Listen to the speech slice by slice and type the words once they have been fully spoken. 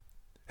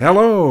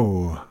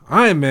Hello,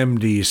 I'm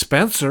MD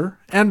Spencer,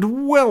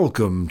 and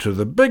welcome to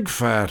the Big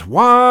Fat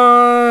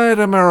White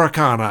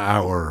Americana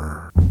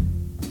Hour.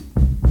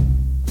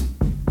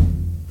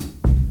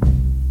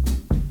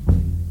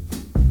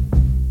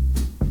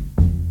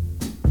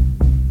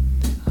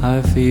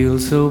 I feel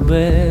so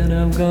bad,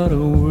 I've got a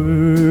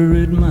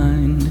worried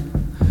mind.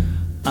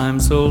 I'm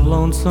so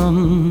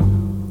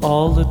lonesome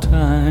all the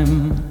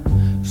time,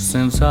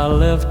 since I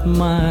left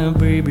my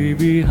baby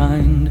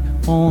behind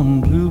on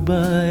Blue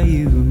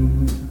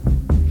Bayou.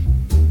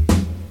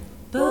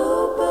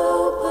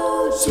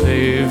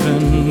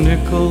 Saving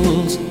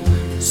nickels,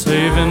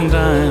 saving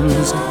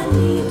dimes,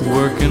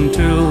 working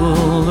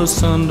till the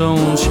sun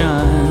don't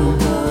shine,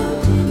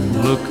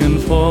 looking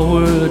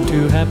forward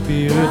to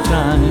happier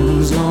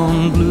times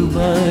on Blue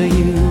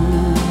Bayou.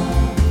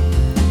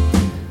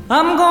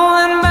 I'm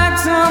going back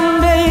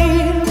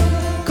someday,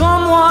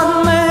 come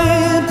what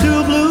may,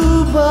 to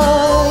Blue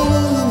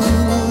Bayou,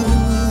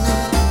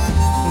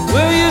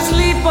 where you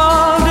sleep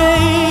all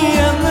day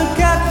and the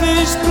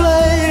catfish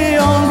play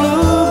on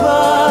Blue Bayou.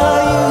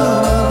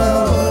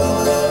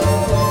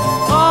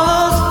 All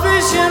those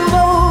fishing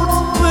boats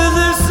with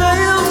their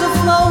sails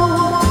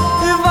afloat,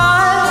 if I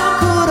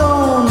could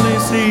only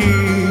see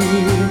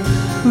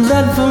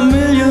that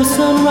familiar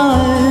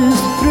sunrise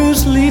through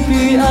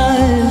sleepy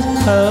eyes,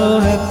 how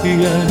happy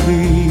I'd be.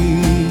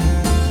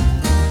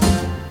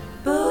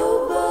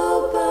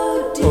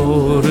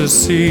 Oh, to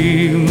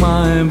see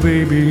my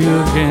baby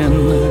again,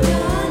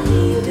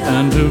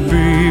 and to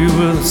be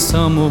with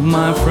some of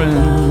my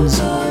friends.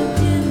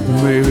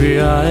 Maybe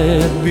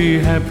I'd be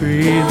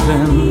happy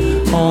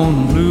then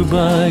on Blue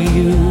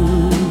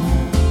Bayou.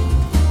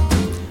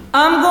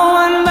 I'm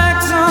going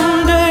back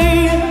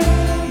someday,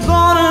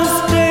 gonna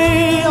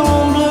stay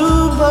on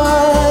Blue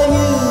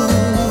Bayou,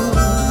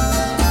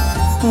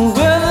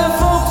 where the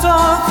folks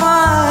are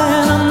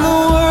fine and the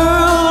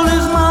world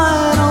is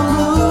mine on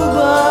Blue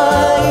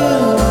Bayou.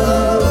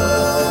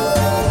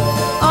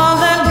 Oh,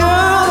 that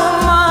girl of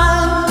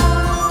mine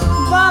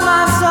by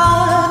my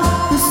side,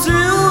 the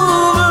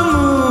silver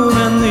moon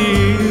and the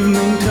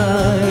evening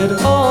tide.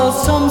 Oh,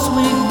 some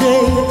sweet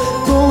day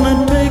gonna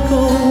take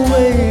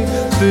away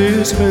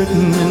this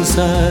hurting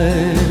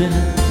inside.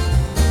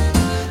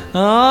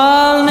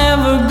 I'll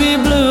never be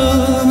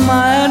blue,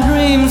 my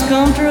dreams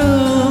come true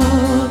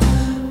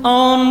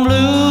on Blue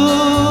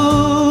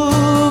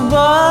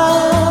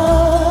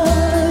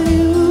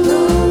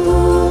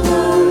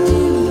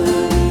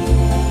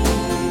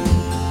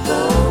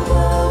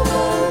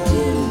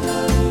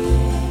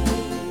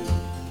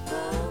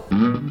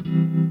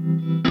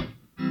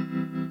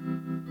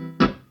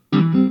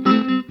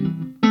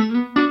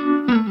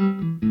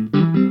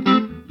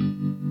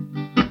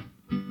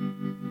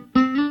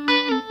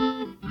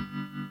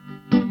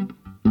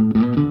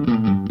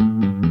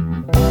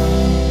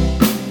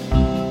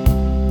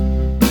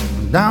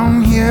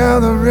Down here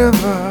the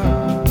river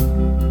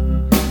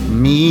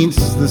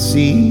meets the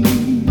sea,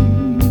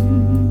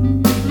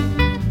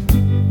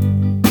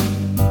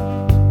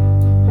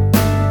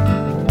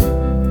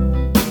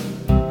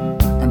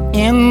 and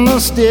in the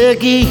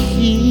sticky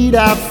heat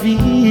I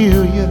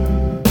feel you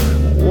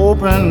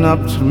open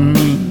up to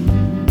me.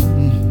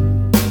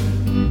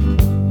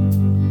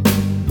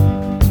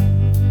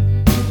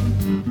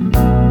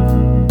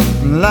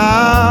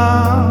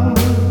 Love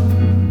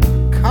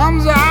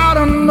comes out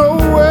of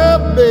nowhere,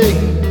 babe,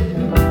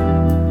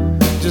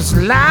 just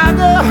like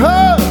a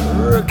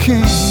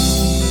hurricane,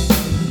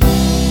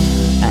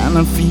 and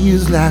it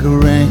feels like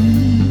rain,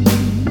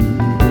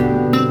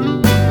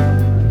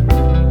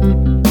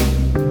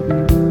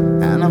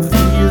 and it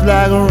feels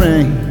like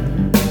rain.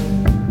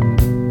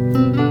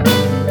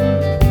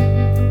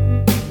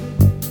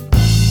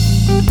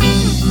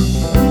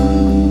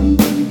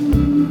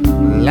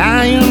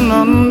 Lying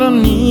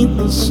underneath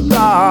the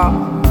stars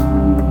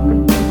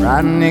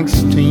right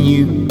next to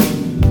you,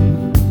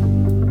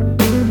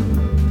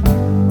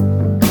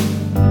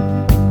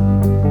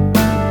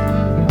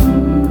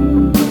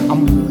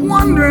 I'm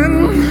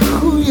wondering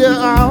who you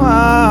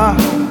are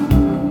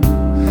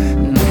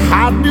and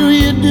how do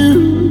you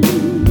do?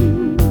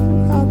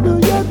 How do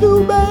you do,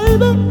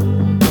 baby?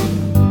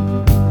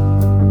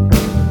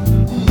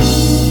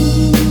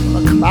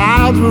 The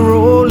clouds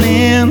roll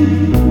in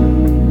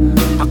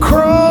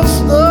across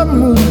the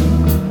moon,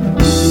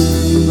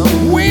 the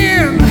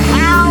wind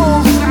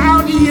howls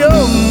out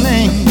your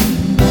name,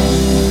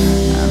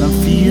 and it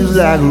feels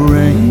like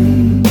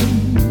rain,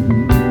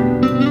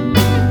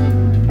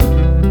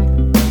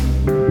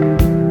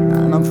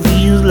 and it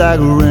feels like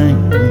rain.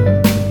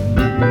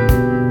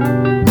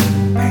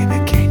 Baby,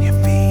 can you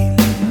feel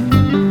it?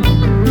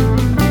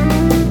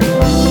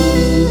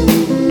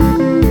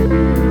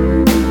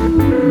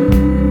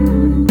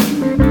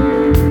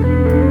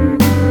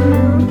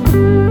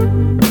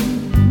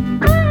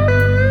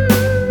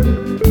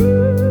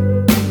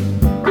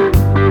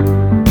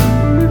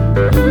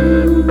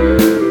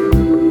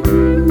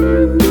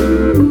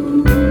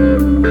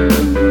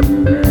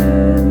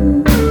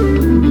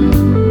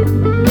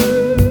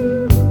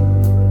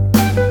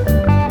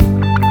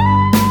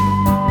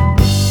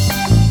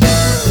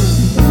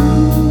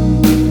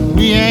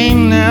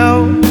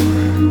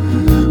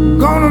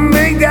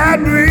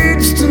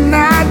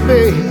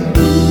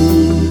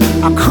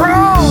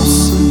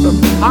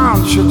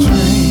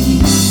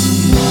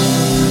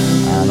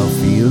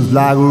 feels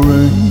like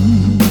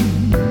rain,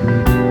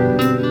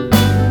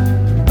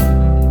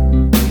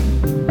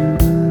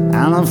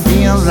 and it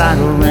feels like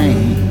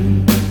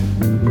rain.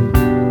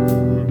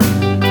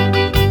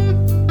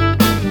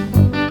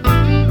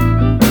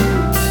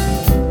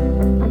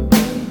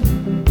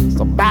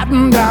 So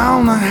batten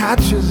down the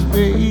hatches,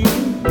 babe.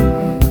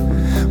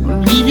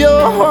 Leave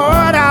your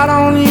heart out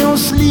on your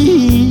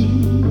sleeve.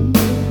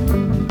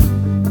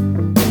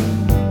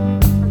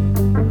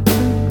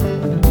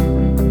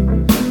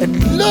 It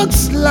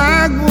looks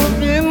like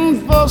we're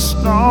in for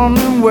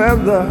stormy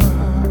weather.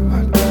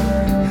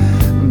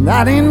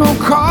 That ain't no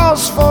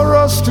cause for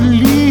us to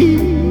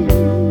leave.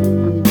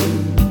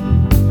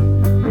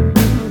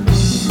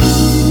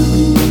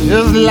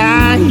 Just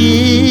lie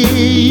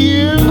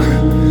here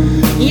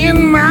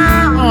in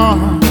my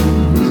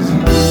arms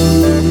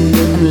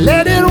and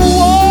let it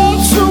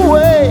wash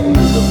away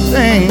the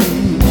pain.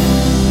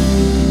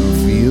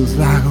 Feels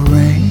like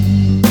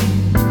rain,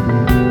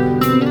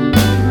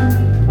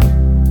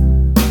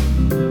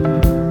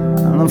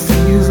 and it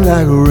feels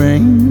like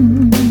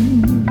rain.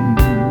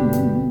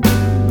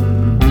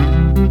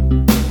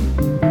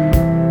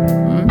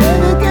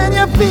 Baby, can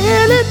you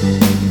feel it?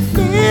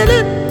 Feel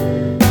it?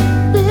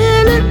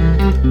 Feel it?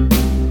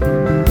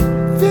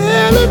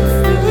 Feel it?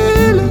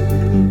 Feel it?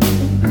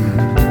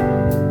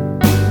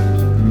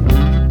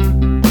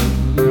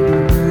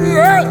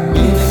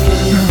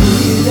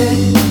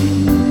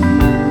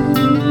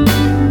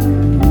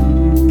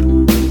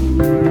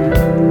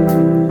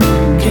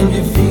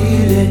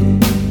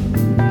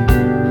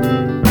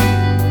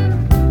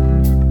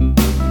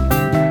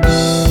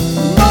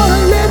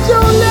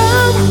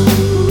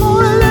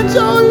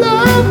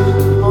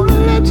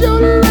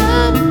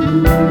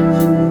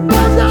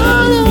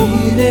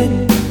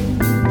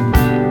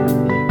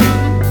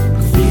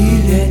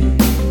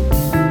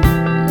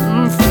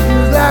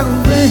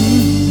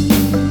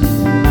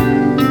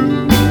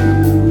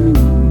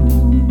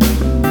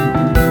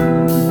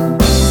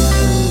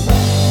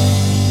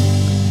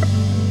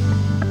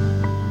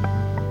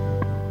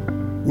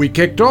 We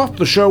kicked off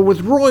the show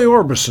with Roy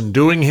Orbison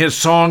doing his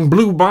song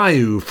Blue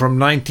Bayou from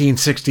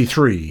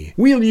 1963.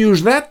 We'll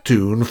use that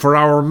tune for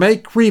our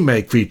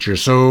Make-Remake feature,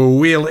 so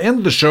we'll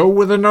end the show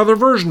with another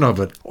version of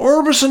it.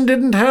 Orbison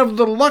didn't have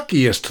the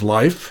luckiest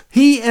life.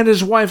 He and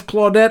his wife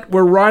Claudette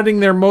were riding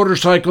their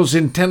motorcycles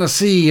in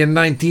Tennessee in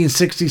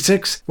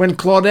 1966 when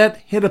Claudette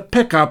hit a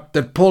pickup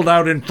that pulled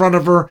out in front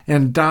of her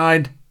and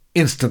died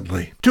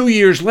instantly. 2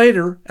 years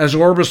later, as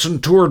Orbison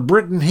toured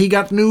Britain, he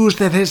got news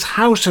that his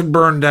house had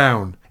burned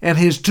down and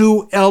his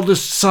 2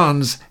 eldest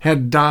sons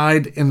had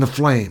died in the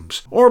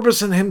flames.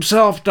 Orbison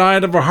himself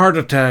died of a heart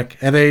attack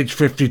at age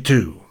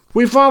 52.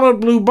 We followed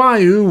Blue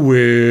Bayou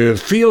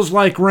with Feels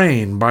Like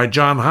Rain by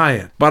John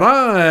Hiatt. But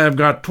I've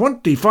got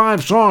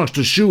 25 songs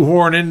to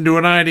shoehorn into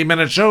a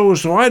 90-minute show,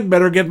 so I'd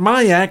better get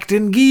my act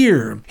in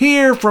gear.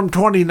 Here from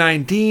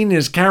 2019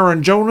 is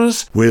Karen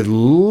Jonas with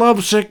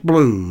Lovesick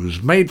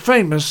Blues, made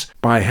famous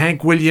by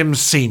Hank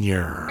Williams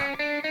Sr.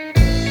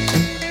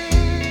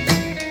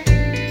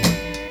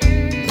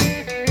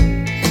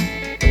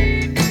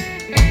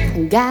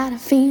 Got a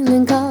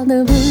feeling called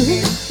the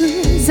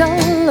blues, oh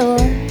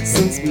Lord,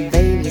 since my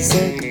baby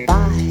said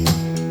goodbye.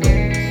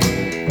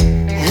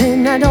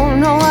 And I don't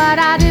know what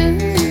I do,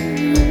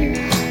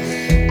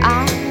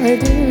 all I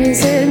do is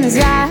sit and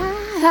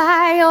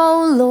sigh.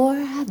 Oh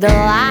Lord, the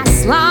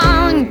last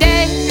long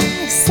day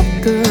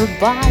said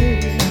goodbye.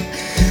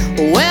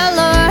 Well,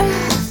 Lord,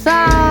 I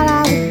thought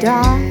I would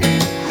die.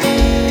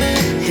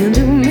 He'll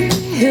do me,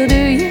 he'll do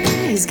you,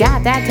 he's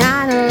got that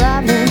kind of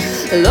loving.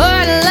 Lord,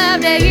 I love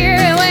to hear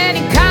it when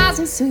he calls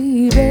me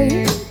sweet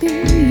baby.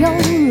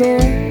 Oh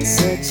Lord,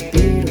 such a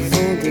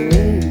beautiful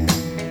dream.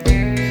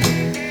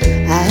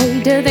 I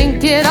hate to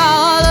think it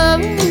all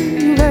over.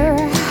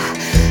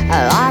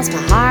 I lost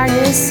my heart,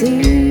 it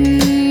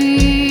seems.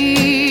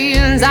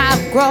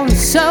 I've grown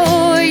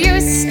so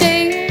used to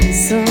it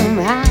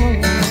somehow.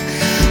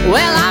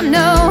 Well, I'm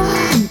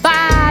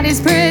nobody's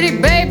pretty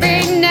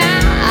baby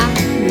now.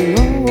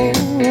 Oh,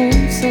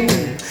 so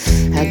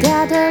I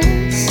got to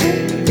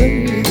listen.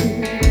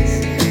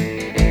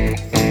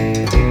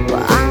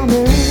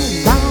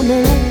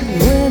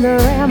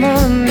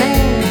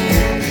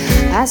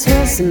 That's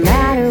what's the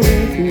matter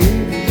with me.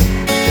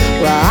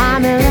 Well,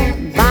 I'm in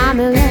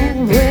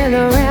love with a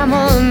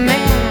ramble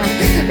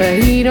man, but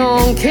he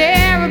don't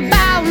care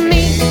about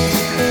me.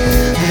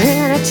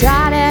 And I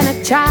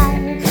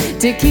tried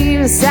to keep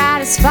him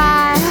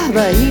satisfied,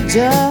 but he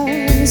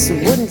just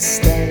wouldn't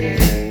stay.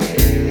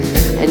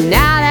 And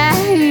now that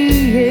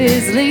he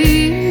is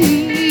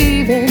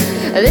leaving,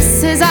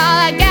 this is all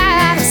I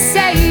gotta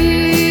say.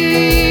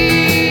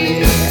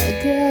 I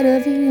got a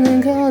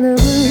feeling called the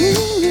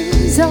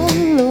blues, oh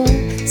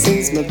Lord,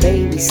 since my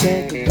baby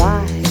said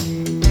goodbye.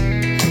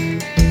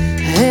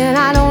 And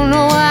I don't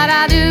know what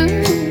I do,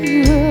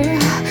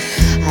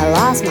 I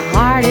lost my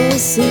heart, it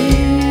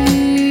seems.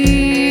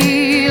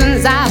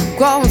 I've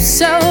grown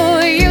so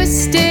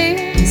used to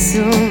it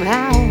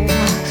somehow.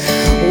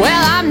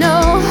 Well, I'm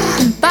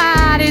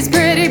nobody's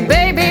pretty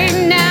baby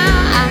now.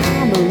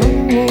 I'm alone.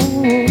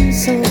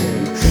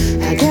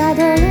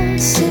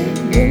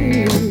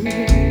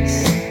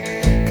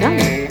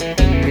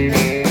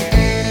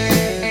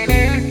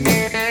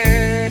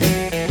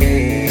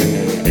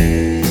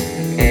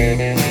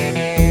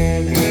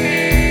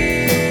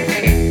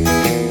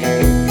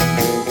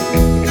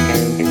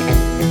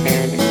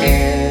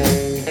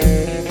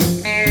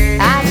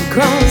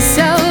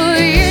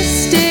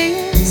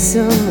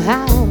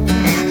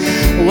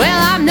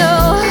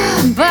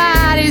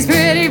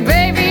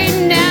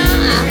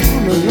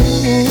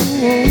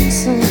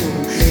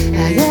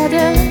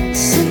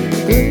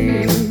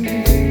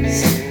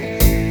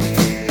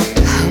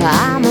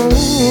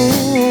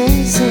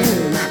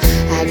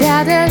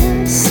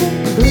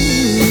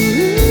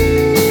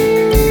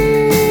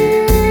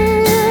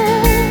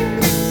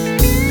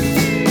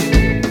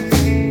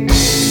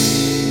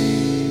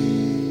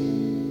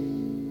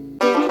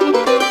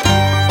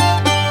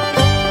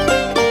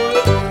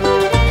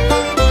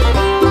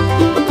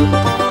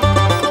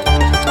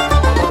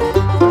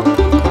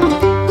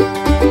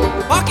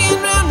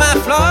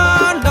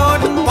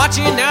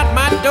 watching out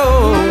my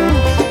door,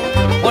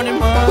 wondering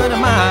what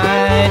am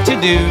I to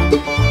do.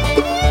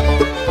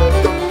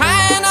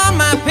 Lying on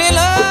my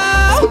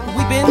pillow,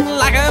 weeping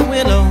like a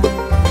willow,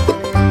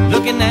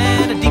 looking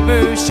at a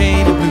deeper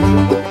shade of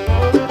blue.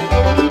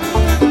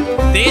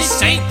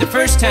 This ain't the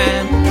first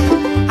time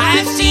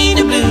I've seen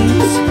the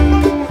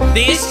blues.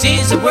 This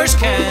is the worst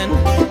kind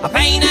of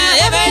pain I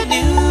ever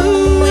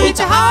knew. It's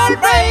a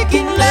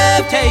heartbreaking,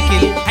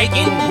 love-taking,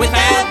 aching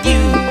without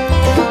you,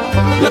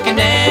 looking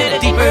at a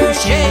deeper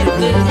shade of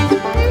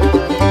blue.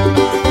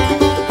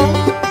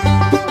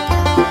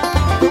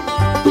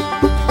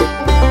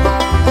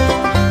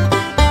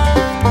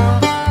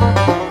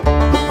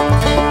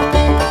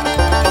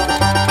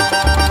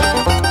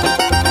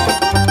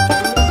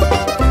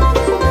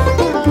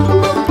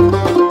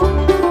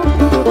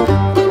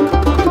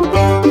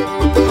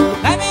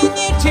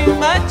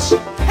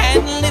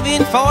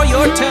 For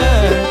your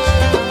touch,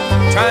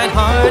 trying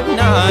hard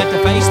not to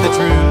face the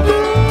truth.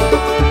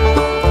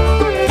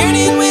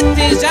 Yearning with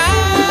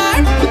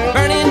desire,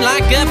 burning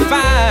like a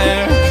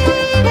fire,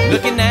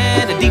 looking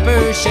at a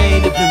deeper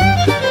shade of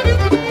blue.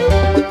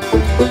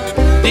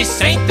 This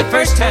ain't the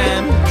first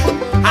time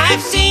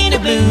I've seen the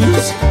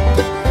blues.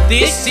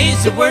 This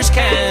is the worst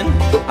kind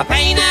of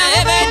pain I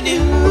ever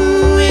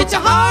knew. It's a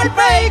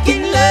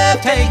heartbreaking,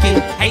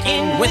 love-taking,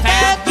 aching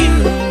without you,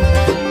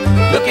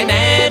 looking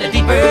at a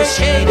deeper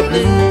shade of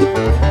blue.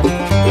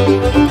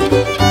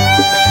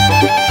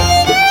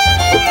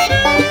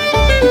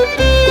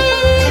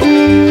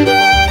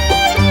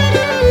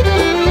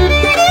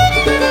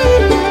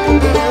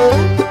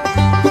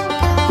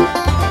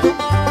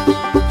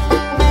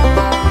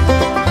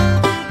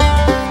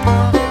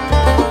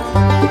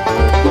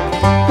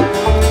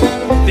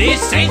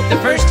 This ain't the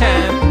first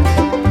time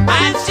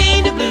I've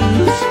seen the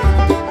blues.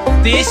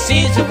 This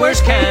is the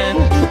worst kind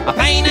of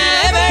pain I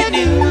ever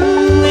knew.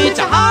 It's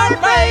a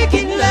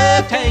heartbreaking,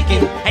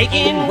 love-taking,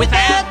 aching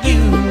without you,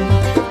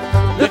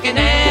 looking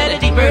at a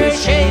deeper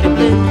shade of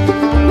blue.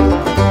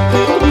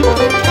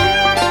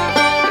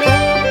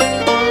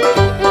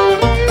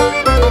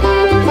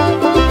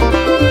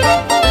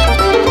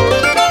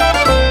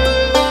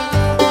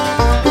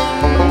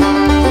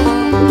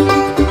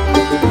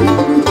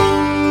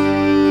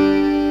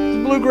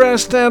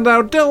 Bluegrass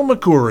standout Del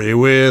McCoury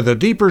with A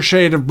Deeper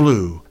Shade of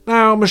Blue.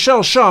 Now,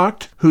 Michelle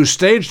Shocked, whose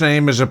stage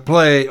name is a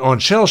play on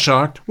Shell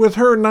Shocked, with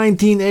her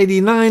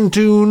 1989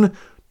 tune,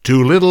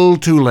 Too Little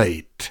Too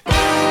Late. Too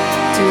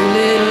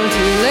little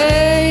too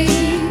late.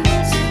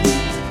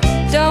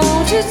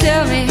 Don't you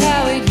tell me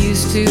how it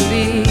used to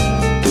be.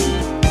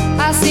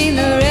 I seen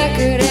the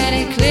record and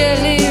it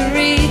clearly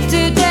reads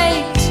to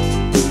date.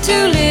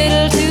 Too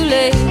little too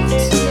late.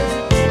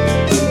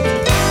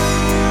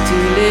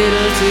 Too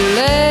little too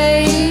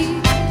late.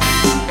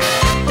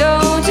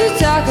 Don't you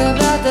talk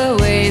about the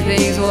way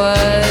things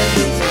was.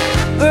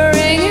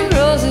 Bring your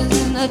roses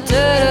and the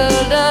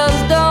turtle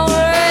doves don't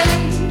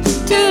rain.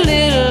 Too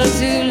little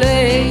too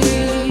late.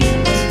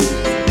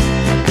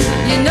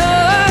 You know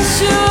I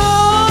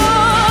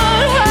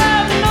should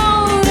have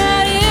known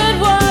that it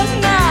was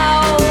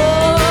now.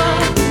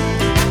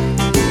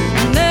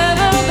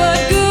 Never but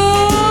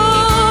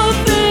good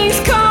things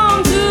come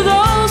to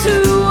those who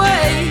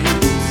wait.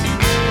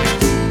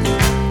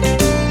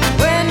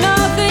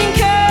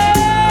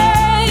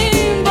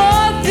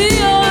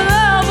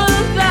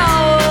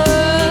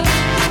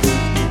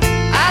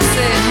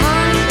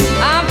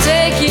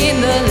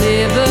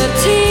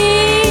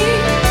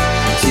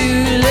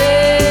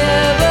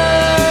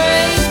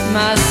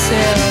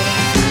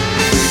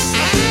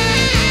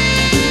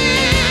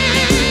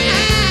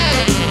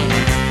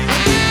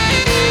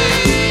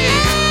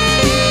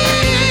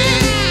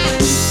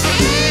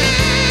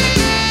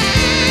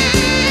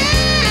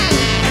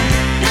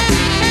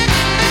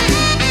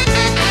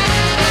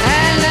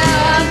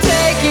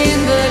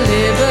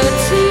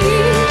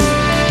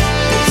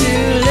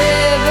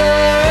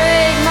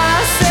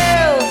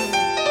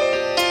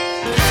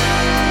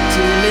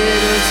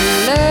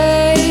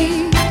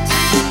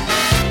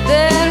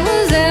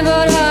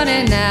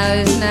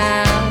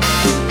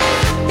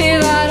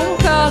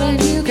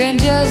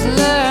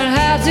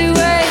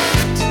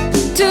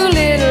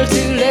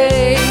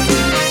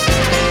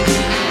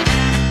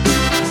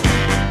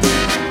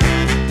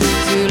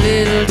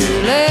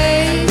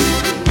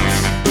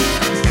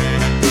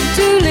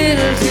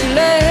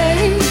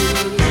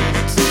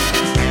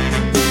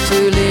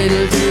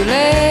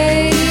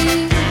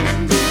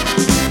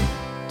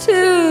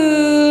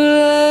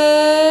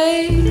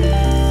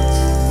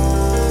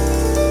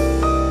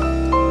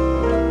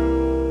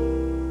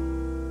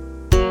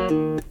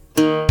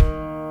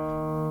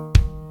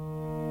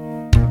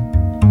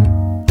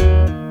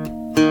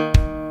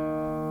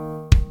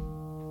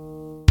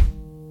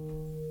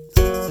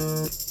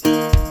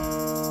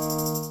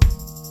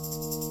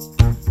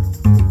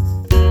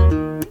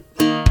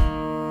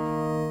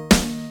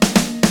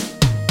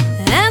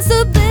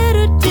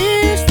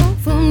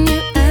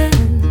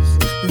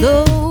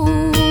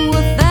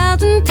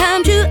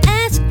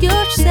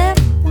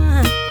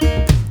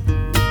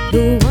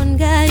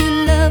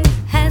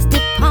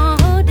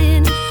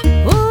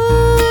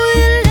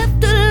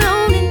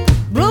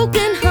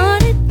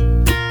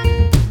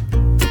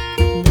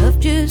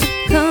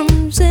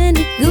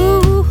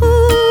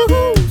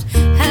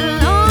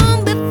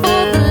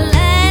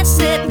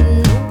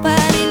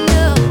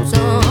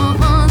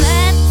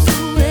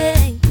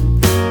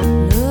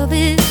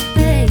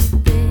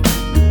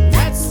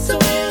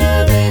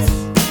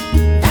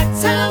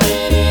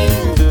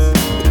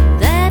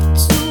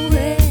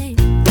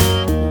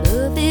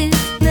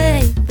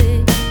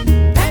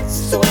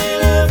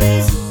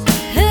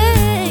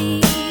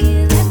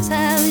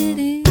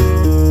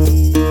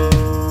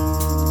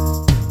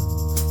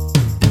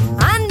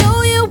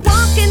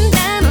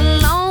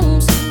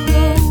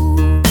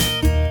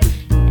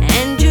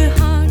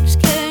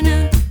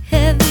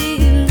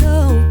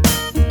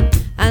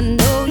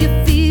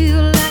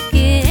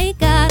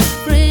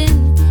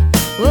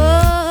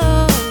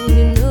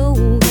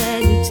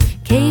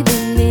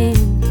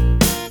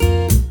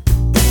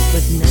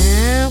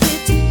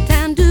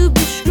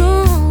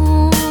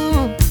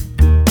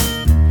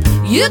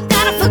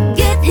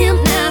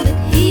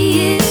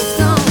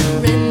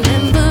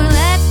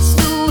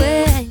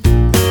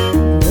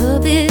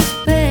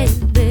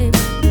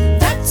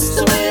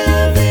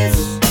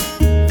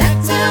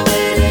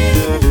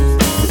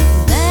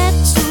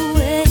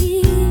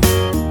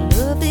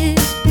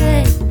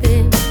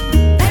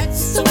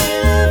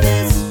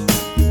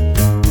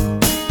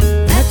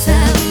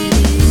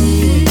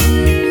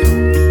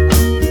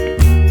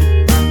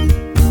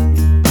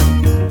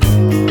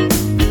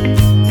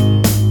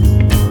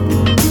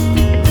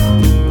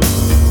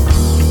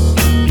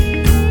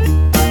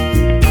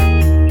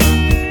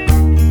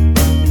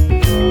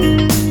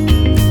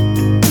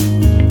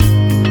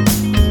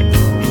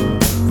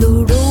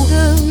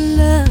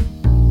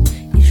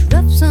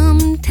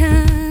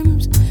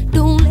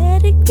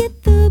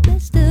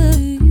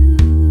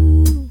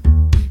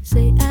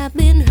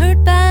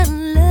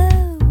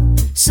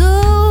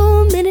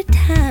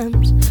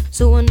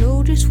 so I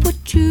know just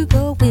what you're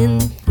going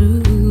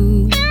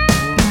through.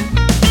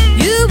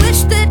 You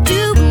wish that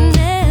you were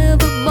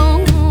never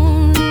born.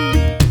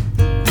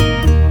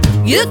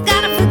 You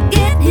gotta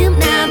forget him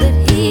now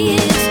that he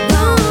is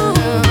gone.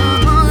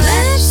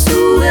 That's the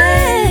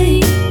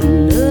way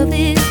love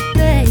is,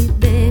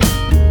 baby.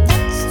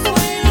 That's the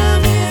way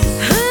love is.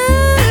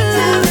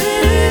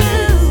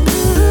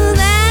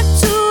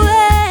 That's the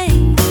way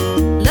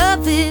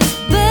love is,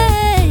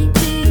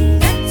 baby.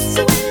 That's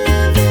the way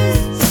love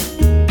is.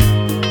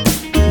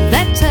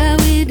 That's how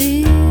it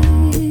is.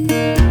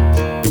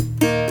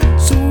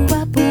 So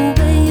wipe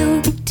away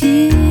your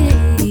tears.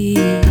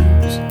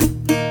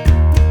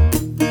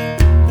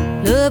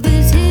 Love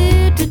is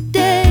here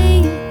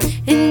today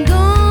and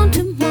gone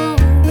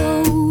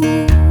tomorrow.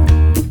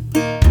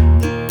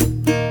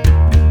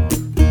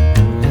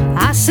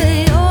 I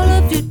say all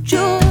of your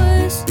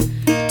joys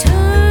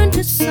turn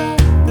to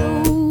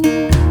sorrow.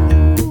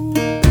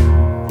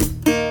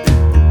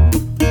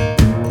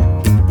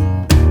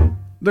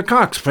 The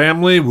Cox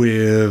Family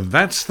with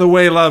That's the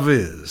Way Love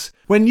Is.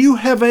 When you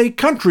have a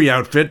country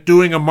outfit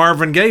doing a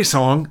Marvin Gaye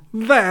song,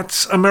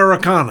 that's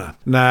Americana.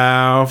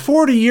 Now,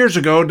 40 years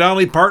ago,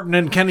 Dolly Parton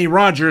and Kenny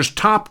Rogers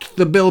topped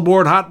the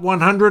Billboard Hot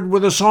 100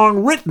 with a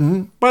song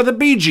written by the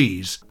Bee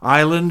Gees,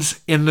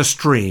 Islands in the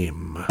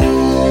Stream.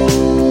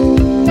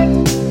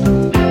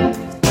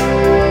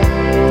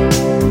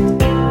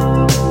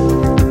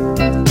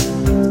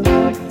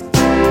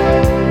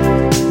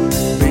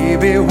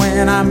 Baby,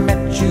 when I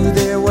met you,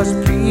 there was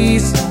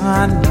peace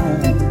unknown.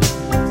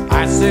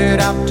 I set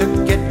out to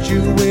get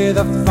you with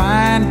a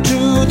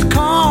fine-tooth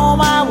comb.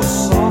 I was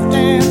soft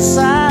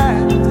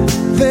inside.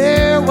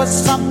 There was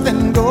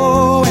something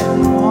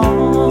going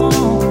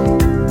on.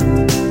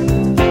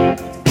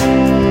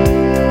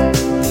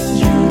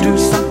 You do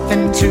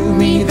something to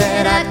me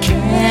that I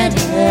can't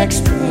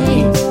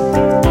explain.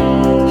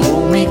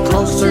 Hold me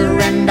closer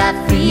and I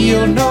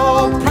feel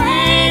no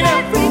pain.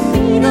 Every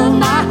beat of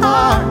my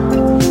heart,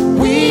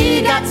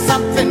 we got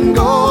something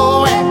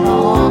going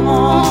on.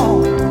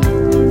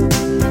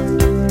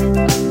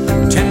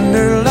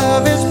 Tender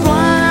love is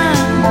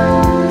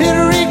blind, it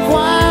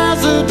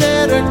requires a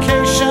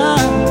dedication.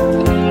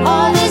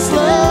 All this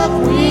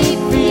love we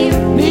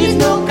feel needs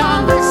no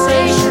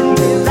conversation.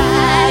 We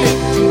ride it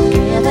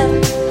together,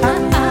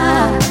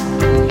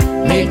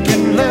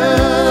 making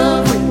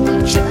love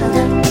with each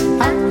other.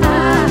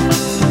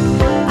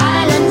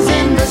 Islands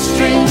in the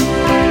stream,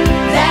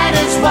 that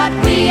is what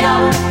we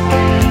are.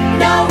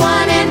 No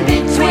one in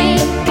between.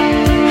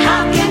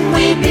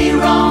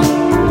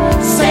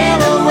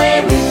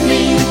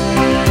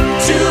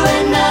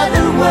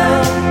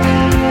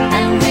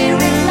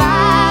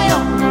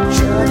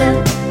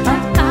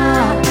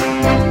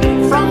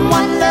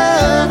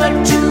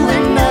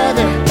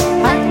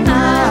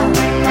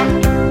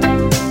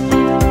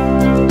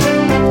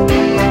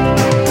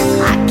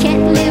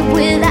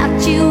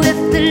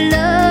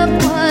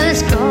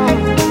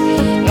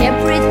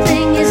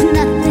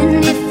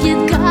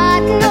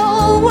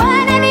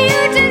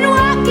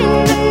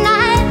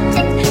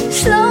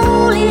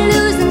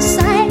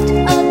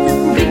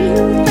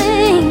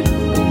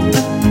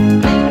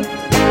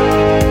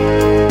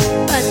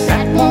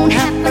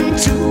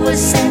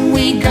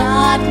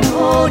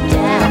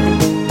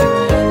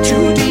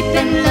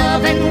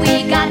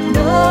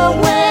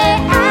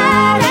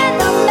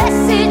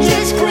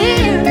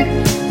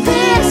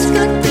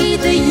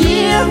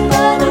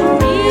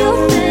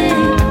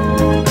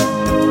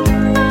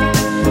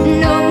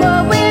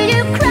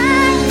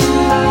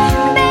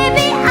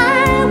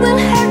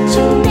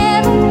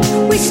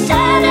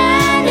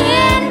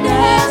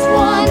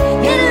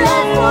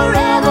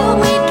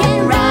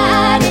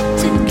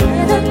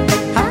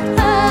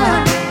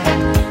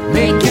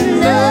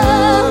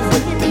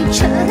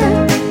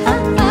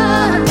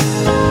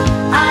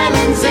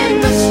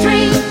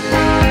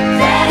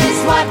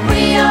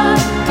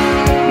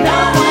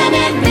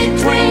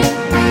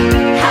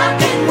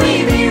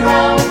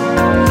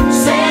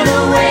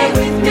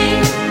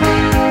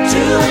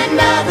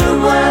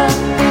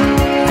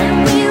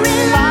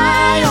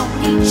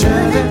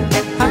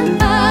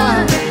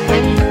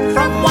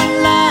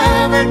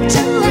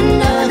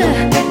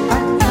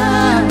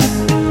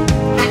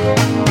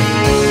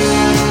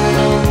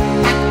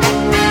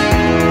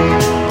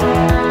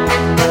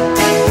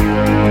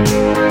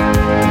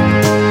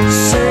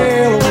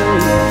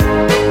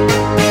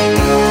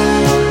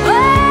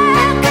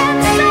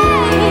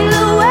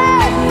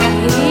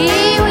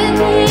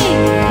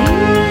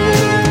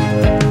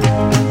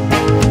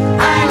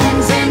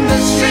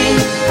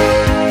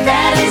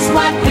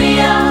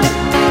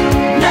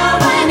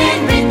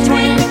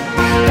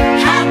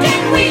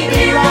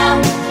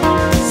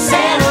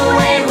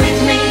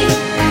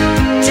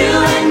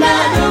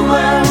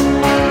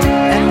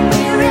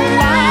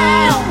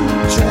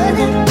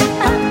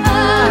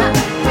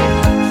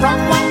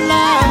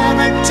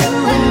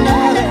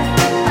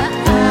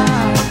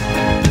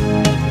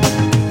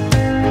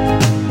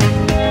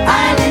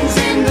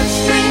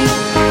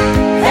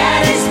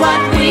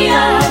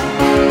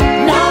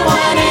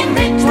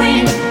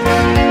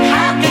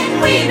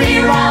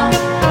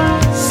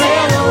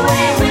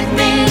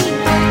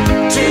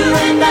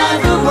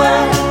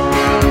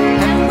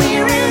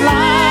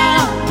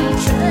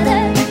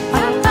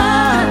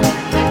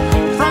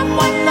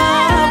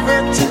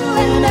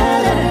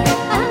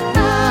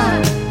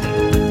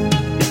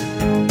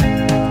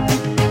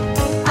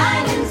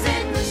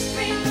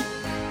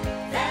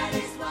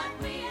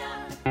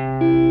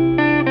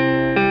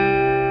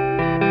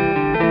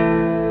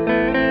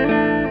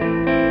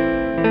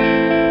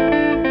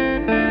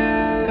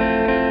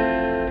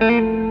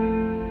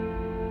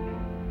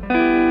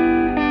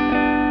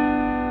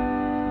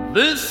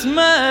 this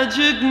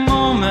magic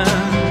moment,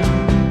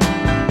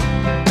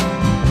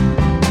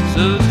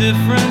 so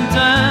different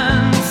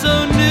and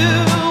so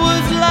new,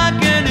 was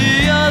like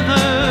any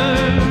other,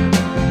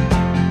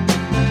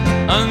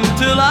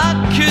 until I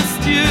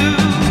kissed you,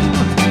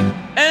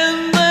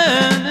 and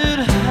then it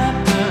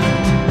happened.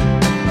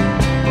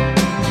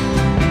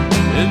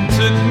 It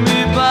took me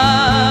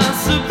by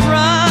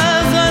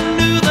surprise. I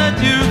knew that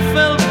you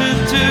felt it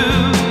too,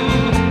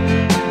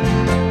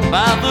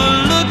 by the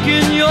look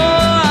in your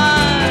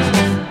eyes,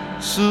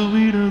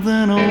 sweeter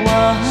than a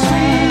wine,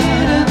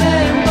 sweeter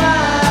than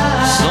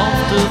wine,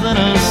 softer than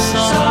a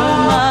summer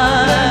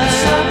night,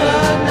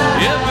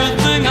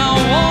 everything I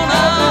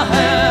wanna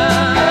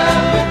have,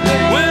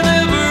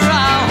 whenever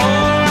I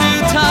hold you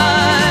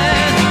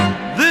tight.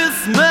 This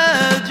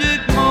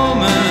magic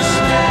moment,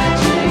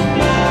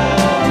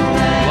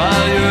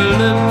 while your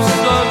lips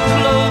are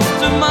close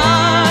to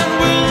mine,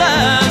 will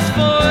last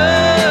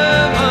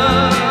forever,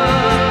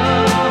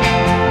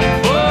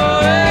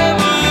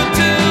 forever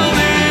till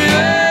the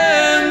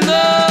end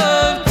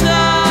of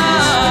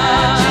time.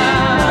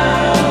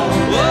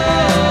 Whoa,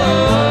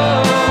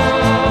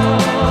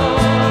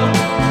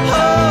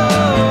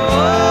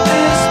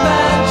 this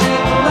magic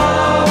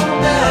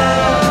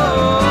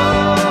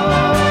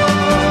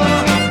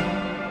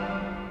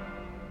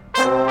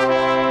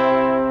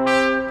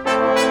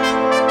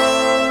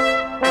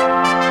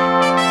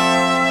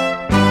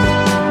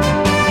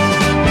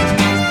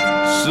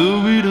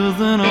sweeter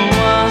than a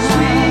wine,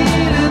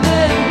 sweeter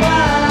than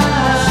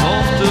wine,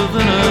 softer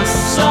than a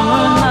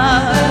summer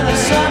night,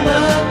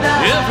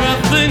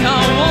 everything I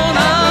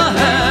wanna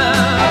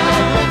have,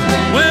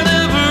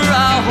 whenever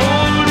I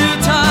hold you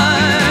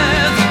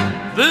tight.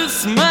 This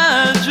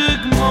magic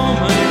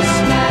moment,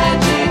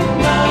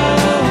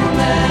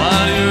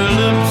 while your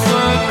lips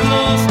are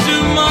close to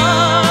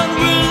mine,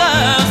 will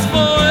last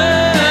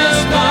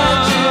forever,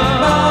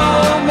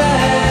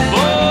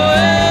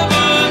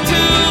 forever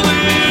till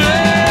the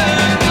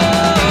end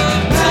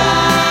of time.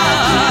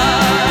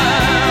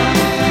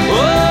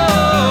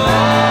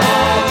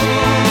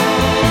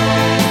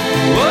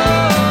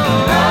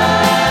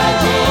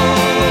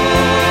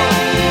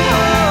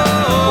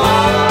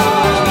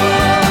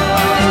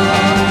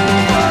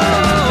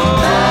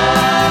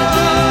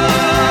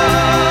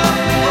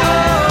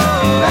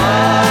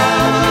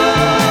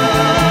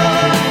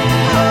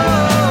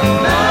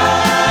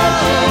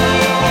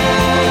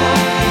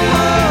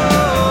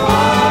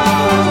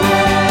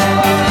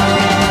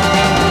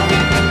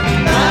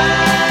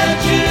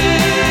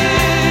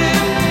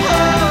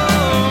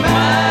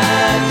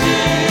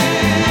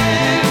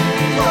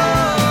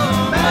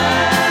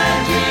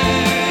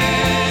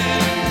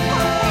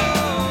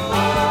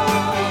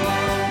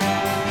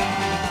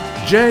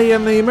 Jay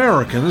and the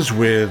Americans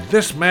with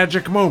This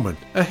Magic Moment,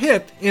 a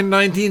hit in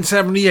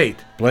 1978.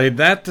 Played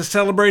that to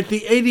celebrate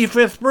the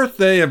 85th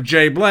birthday of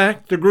Jay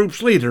Black, the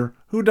group's leader,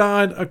 who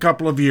died a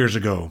couple of years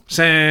ago.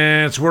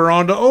 Since we're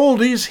on to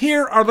oldies,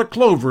 here are the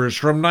Clovers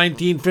from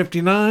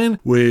 1959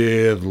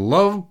 with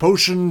Love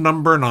Potion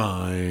Number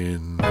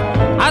 9.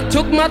 I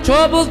took my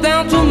troubles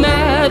down to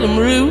Madame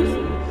Ruth.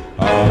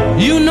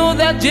 You know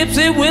that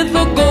gypsy with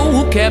the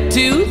gold cap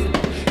tooth.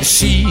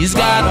 She's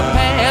got a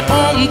pad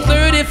on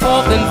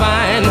 34th and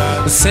Vine,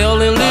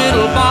 selling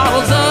little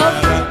bottles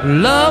of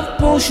Love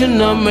Potion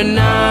Number 9.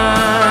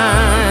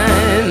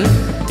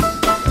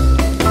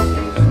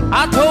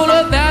 I told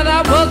her that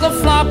I was a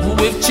flop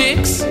with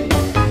chicks.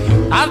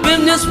 I've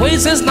been this way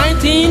since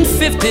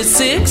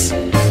 1956.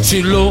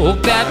 She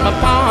looked at my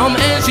palm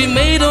and she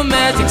made a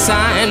magic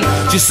sign.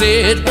 She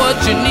said,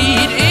 what you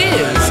need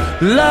is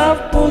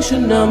Love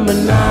Potion Number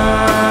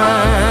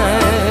 9.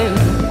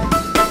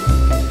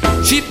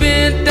 She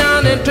bent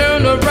down and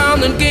turned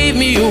around and gave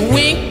me a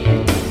wink.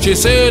 She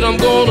said, I'm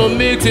gonna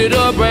mix it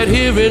up right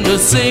here in the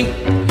sink.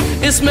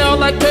 It smelled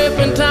like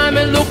turpentine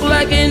and looked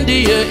like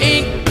India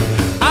ink.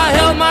 I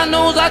held my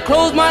nose, I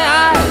closed my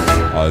eyes,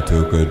 I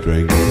took a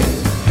drink.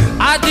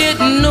 I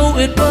didn't know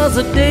it was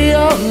a day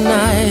or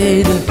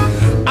night.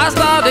 I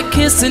started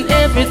kissing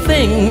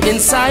everything in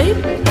sight.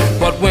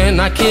 But when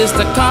I kissed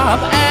the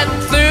cop at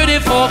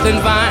 34th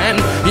and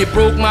Vine, he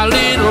broke my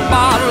little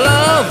bottle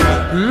of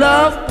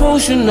Love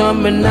Potion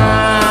Number 9.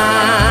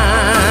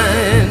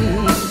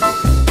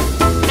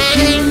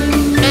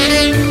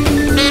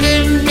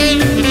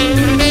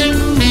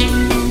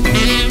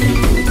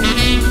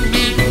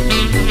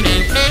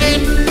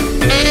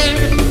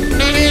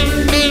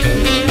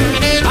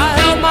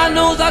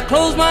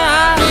 Close my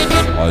eyes,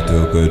 I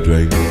took a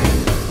drink.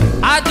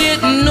 I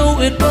didn't know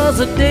it was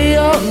a day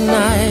or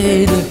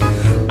night.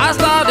 I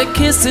started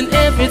kissing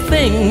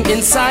everything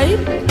in sight.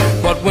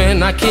 But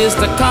when I kissed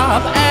the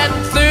cop at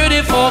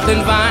 34th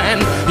and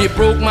Vine, he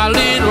broke my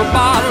little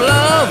bottle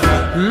of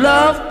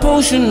Love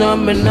Potion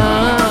Number 9.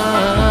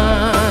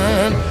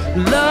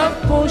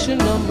 Love Potion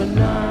Number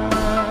 9.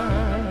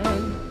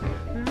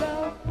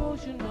 Love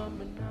Potion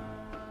Number 9.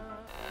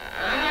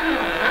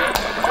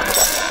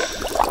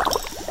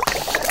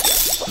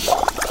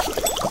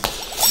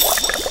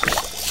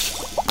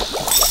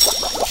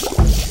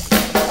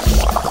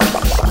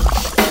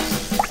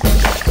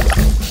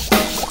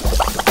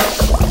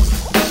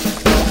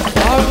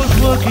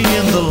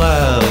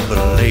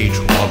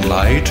 one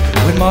night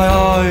when my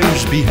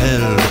eyes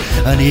beheld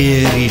an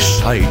eerie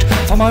sight,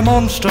 for my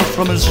monster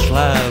from his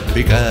slab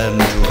began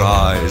to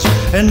rise,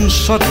 and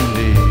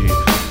suddenly,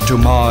 to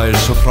my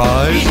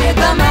surprise, He did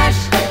the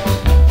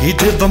mash, he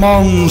did the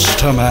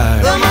monster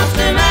mash. the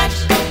monster mash.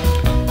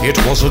 It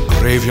was a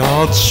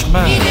graveyard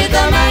smash. He did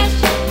the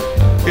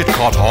mash, It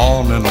caught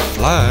on in a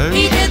flash.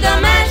 he did the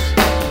mash.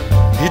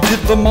 He did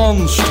the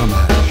monster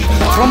mash.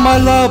 From my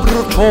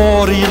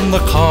laboratory in the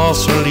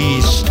castle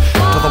east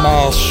to the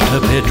master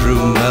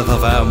bedroom where the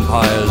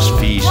vampires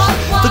feast,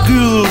 the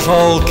ghouls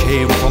all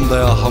came from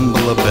their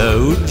humble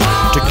abodes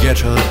to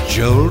get a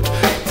jolt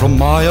from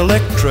my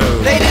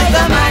electrode. They did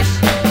the mash,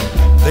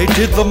 They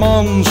did the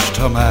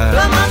monster the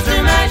mash.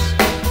 monster mash.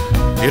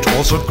 It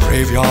was a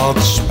graveyard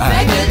They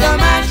smash. did the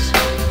mash,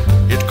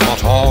 It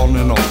caught on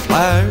in a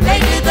flash. they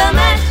did the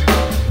mash.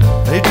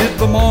 They did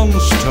the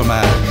monster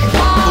mash.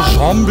 The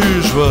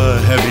zombies were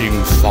having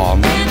fun.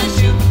 In a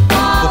shoe,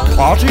 The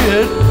party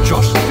had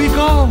just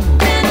begun.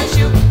 in a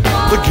shoe,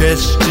 The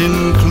guests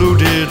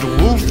included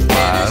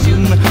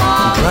Wolfman,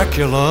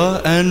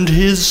 Dracula, and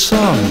his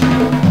son.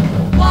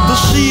 The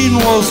scene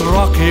was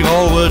rocking,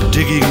 all were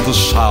digging the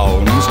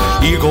sounds.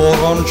 Igor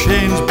on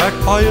chains,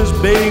 backed by his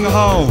baying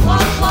hounds.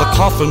 The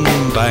coffin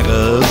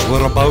bangers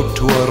were about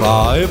to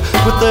arrive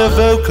with their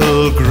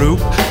vocal group,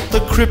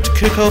 the Crypt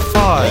Kicker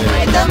Five.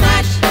 played the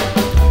mash,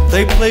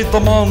 They played the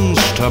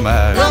monster the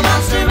mash.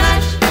 monster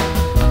mash.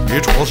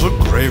 It was a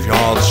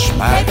graveyard They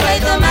smash.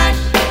 played the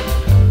mash,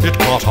 It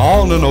caught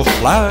on in a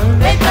flash.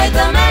 they played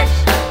the mash.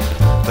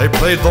 They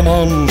played the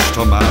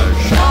monster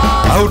mash.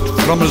 Out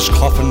from his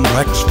coffin,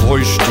 Rex's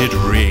voice did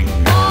ring.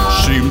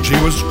 Seemed he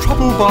was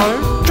troubled by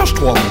just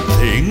one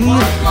thing.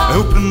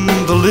 Opened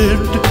the lid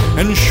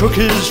and shook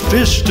his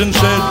fist and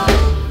said,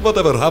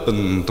 "Whatever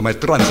happened to my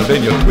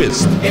Transylvania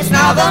twist?" It's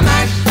now the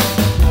mash,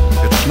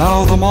 It's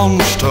now the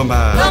monster the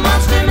mash.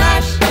 monster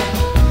mash.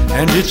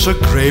 And it's a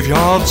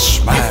graveyard It's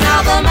smash.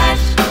 now the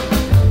mash,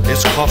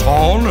 It's caught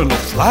on in a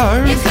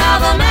flash. it's now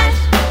the mash.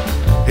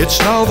 It's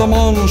now the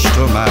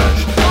monster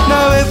mash.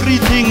 Now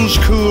everything's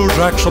cool,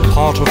 Drax a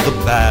part of the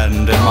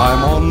band, and my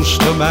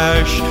monster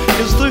mash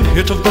is the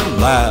hit of the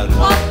land.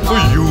 For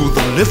you,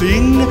 the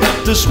living,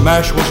 this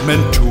mash was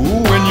meant to.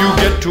 When you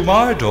get to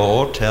my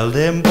door, tell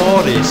them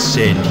Boris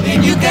sent you.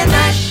 Then you can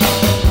mash,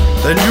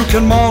 Then you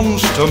can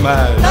monster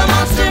mash, the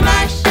monster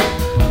mash.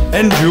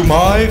 and do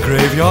my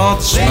graveyard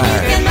Then you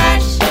can smash.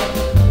 mash,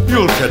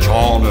 You'll catch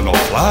on in a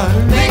flash.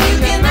 then you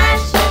can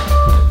mash.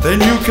 Then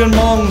you can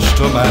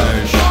monster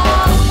mash.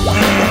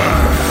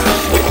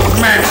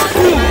 Mash.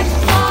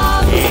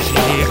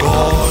 Easy,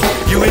 Igor,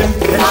 you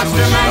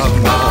impetuous young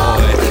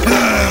boy.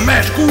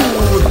 Mash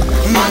good.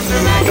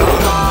 Monster mash,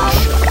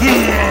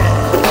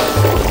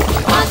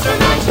 monster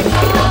mash,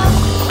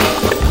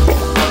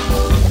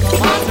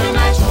 monster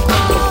mash,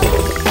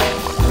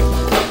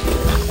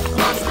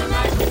 monster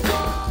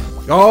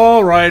mash.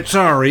 All right,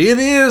 sorry, it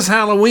is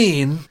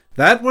Halloween.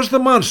 That was the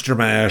Monster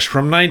Mash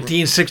from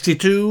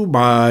 1962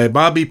 by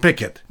Bobby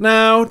Pickett.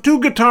 Now, two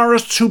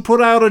guitarists who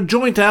put out a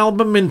joint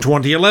album in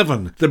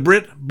 2011, the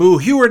Brit Boo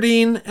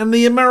Hewardine and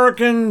the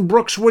American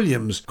Brooks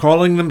Williams,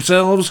 calling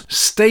themselves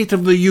State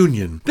of the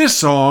Union. This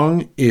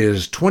song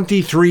is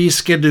 23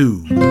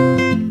 Skidoo.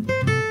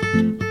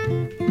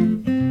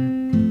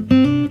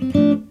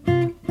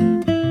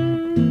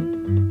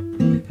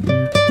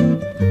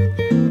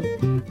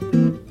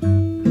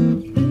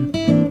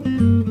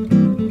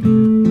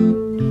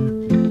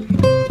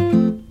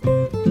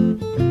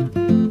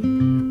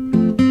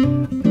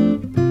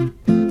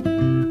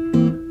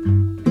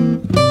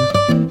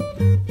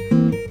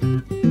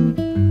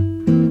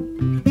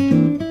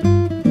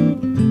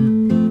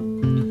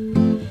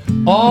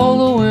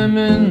 All the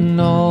women,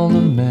 all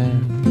the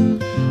men,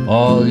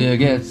 all you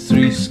get's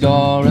 10.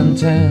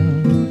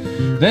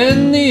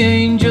 Then the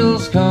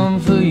angels come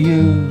for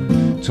you,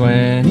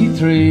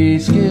 23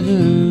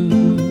 Skidoo.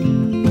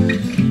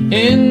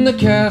 In the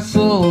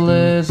castle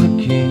there's a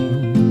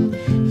king,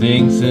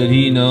 thinks that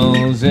he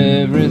knows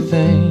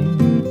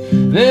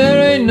everything.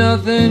 There ain't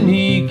nothing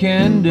he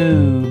can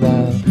do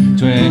about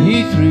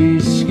 23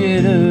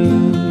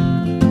 Skidoo.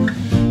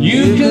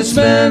 You could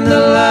spend a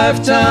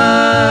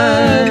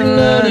lifetime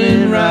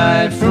learning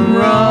right from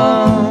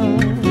wrong.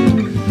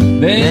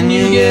 Then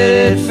you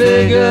get it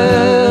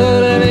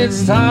figured and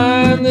it's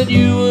time that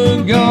you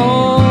were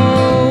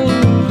gone.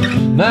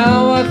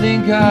 Now I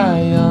think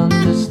I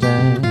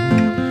understand.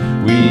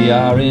 We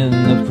are in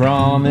the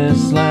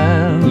promised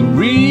land. The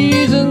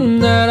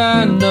reason that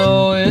I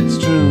know it's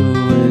true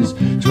is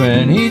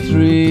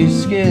 23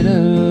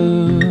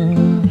 Skidoo.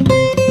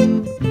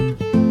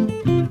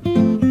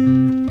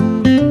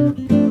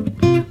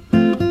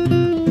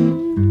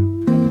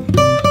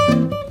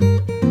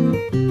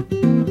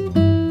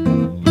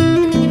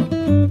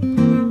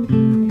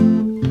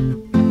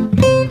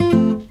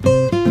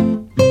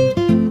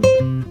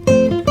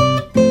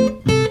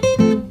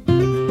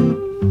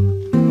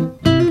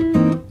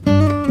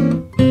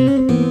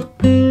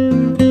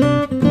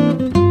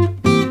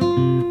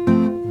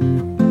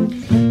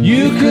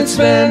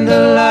 Spend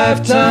a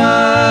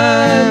lifetime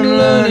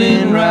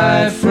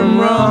right from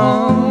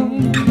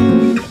wrong.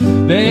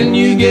 Then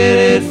you get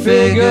it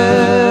figured,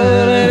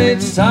 and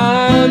it's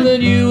time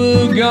that you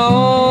were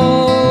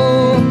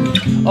gone.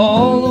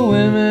 All the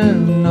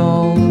women,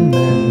 all the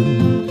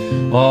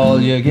men,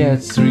 all you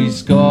get's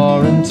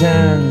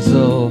 70.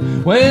 So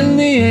when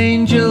the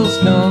angels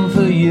come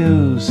for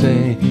you,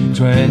 say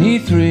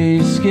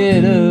 23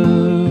 skidoo.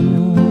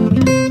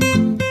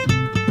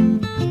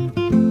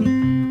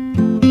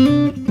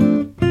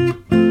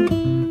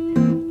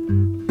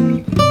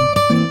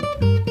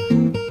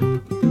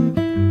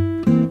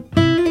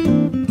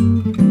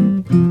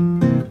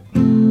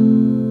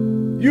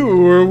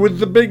 With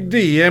the big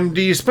D,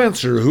 M.D.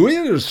 Spencer, who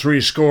is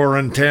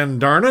 70,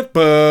 darn it,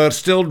 but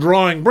still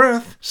drawing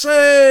breath.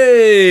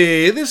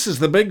 Say, this is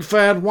the Big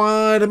Fat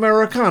Wide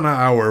Americana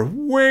Hour,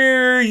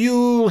 where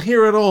you'll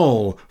hear it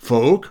all.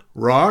 Folk,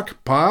 rock,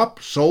 pop,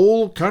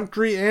 soul,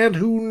 country, and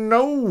who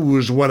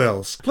knows what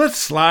else. Let's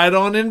slide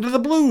on into the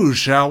blues,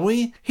 shall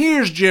we?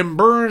 Here's Jim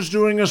Burns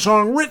doing a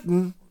song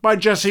written by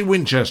Jesse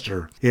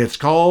Winchester. It's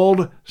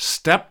called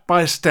Step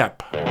by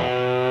Step.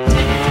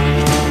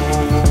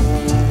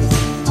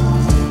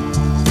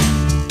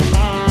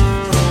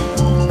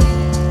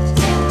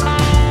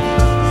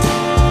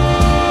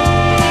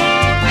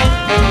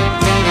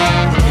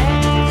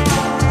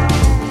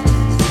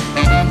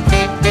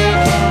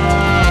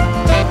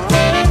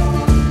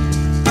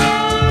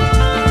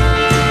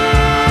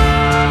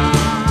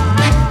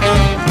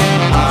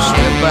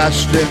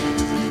 Step,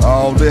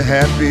 all the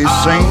happy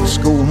saints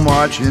go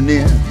marching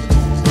in.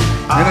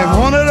 And if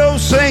one of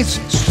those saints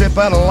step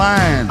out of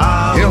line,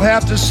 he'll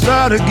have to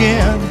start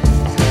again.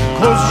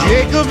 'Cause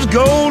Jacob's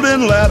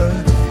golden ladder,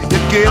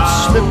 it gets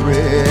slippery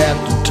at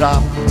the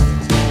top.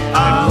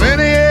 And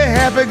many a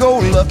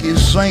happy-go-lucky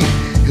saint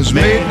has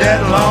made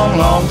that long,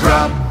 long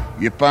drop.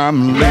 If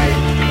I'm late,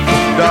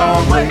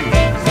 don't wait,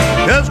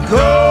 just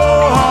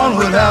go on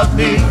without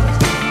me.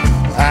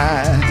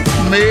 I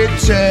may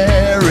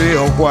tarry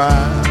a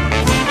while,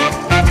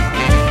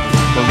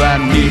 'cause I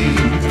need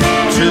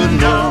to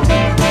know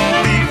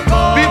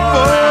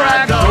before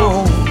I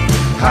go,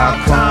 how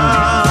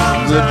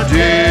come the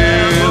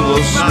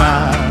devil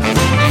smiles?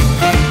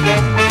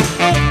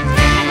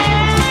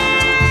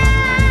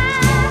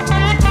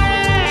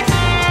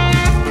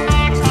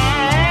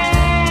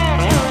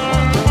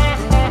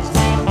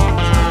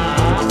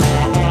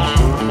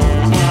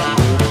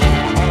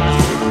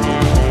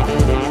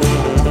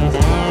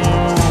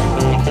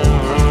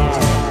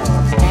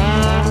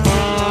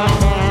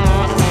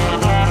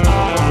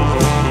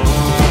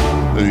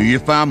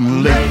 If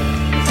I'm late,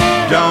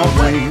 don't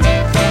wait,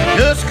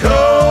 just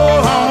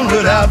go on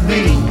without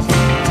me.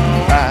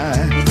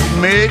 I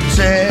may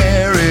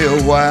tarry a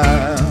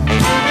while,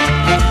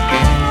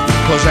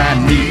 'cause I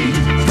need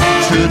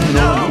to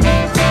know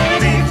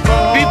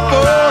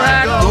before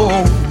I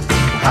go,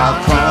 how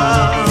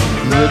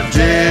come the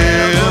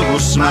devil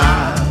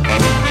smiles?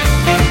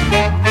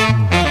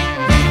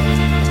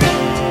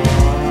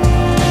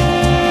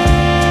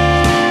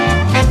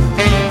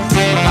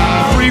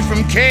 Free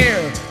from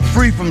care,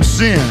 free from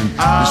sin,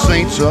 the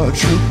saints are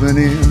trooping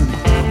in.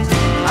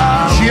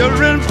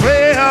 Children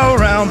play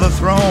around the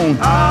throne,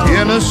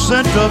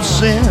 innocent of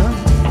sin.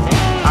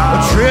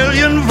 A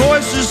trillion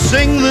voices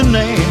sing the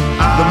name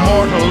the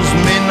mortals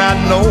may not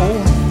know.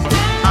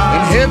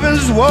 And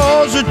heaven's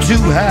walls are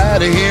too high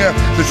to hear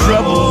the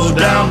troubles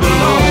down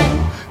below.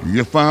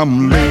 If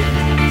I'm late,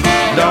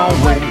 don't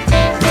wait,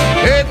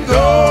 hey,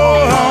 go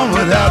on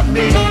without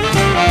me.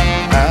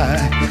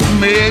 I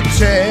may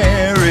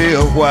tarry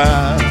a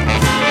while,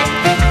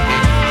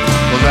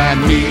 'cause I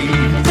need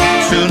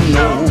to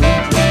know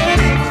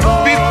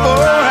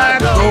before I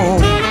go,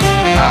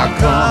 how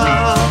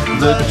come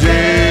the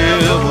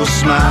devil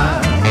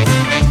smiles?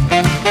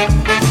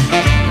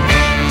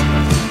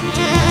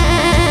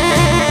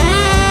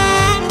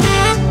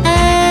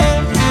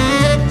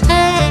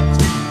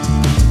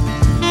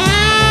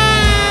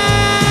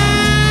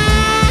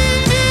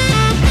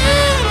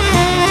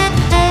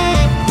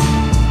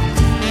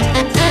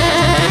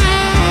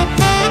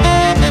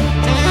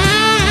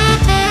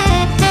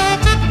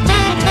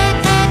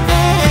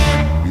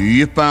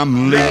 If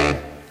I'm late,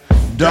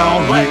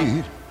 don't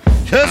wait,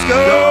 just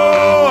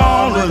go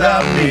on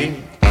without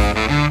me.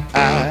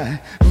 I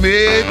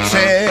may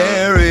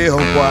tarry a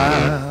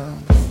while,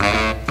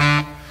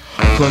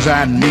 'cause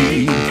I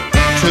need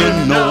to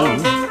know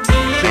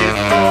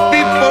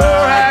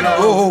before I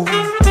go,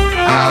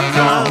 how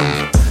come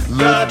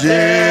the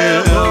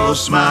devil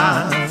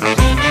smiles?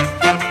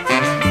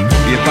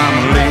 If I'm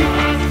late,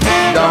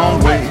 don't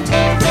wait,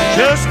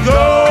 just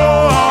go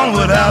on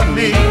without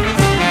me.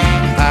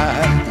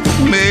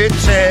 May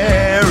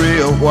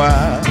tarry a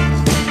while,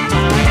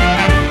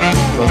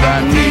 'cause I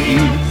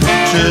need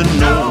to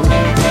know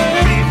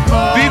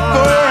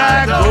before I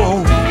go,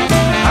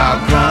 how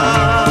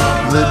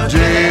come the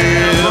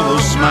devil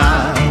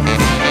smiles?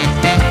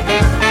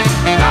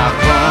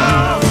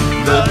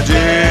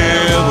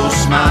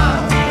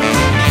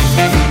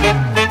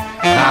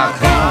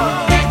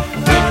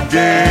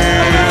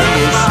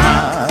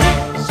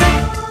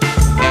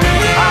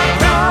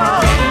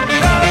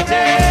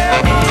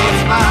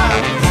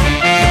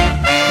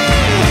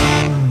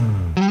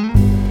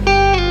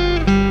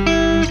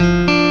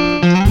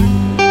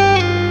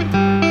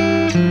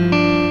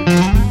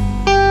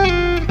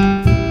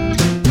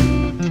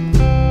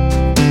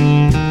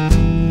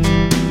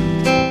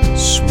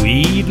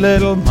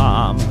 little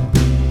mama,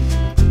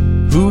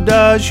 who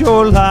does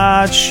your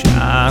light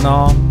shine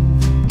on?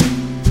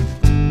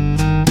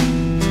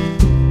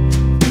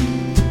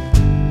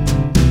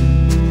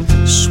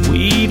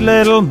 Sweet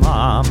little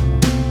mama,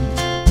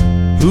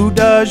 who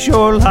does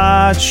your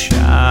light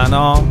shine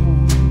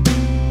on?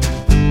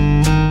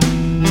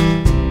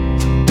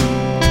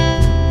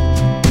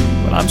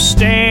 Well, I'm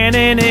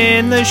standing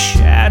in the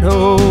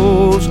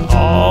shadows,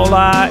 all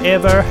I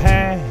ever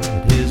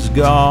had is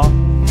gone.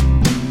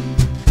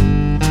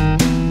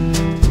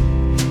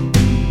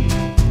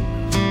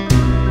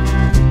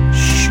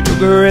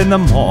 Sugar in the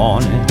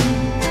morning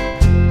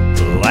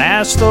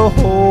lasts the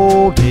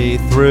whole day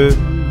through.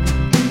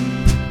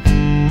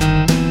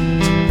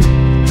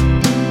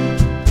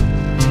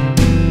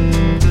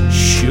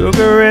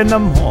 Sugar in the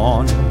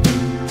morning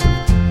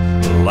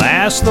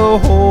lasts the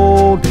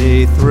whole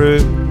day through.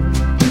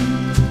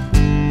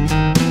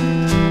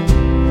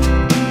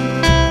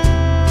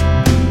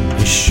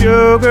 The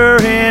sugar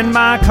in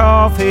my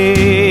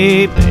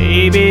coffee,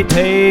 baby,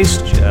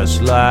 tastes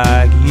just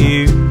like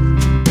you.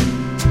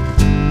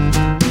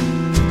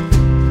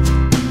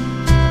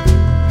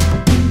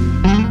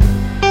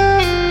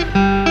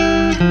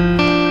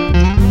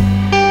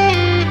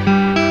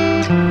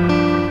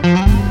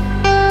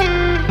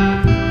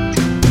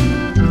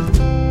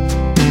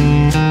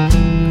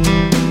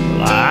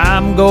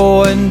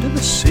 Going to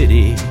the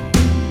city,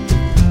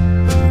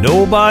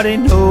 nobody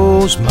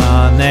knows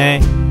my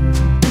name.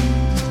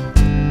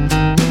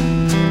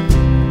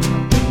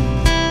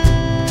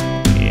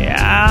 Yeah,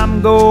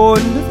 I'm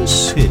going to the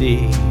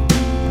city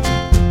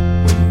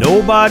where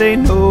nobody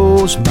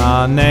knows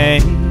my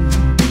name.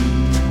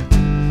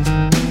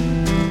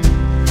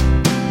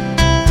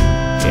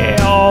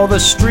 Yeah, all the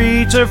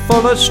streets are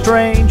full of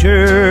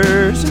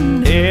strangers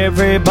and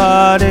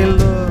everybody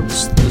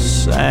looks the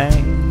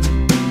same.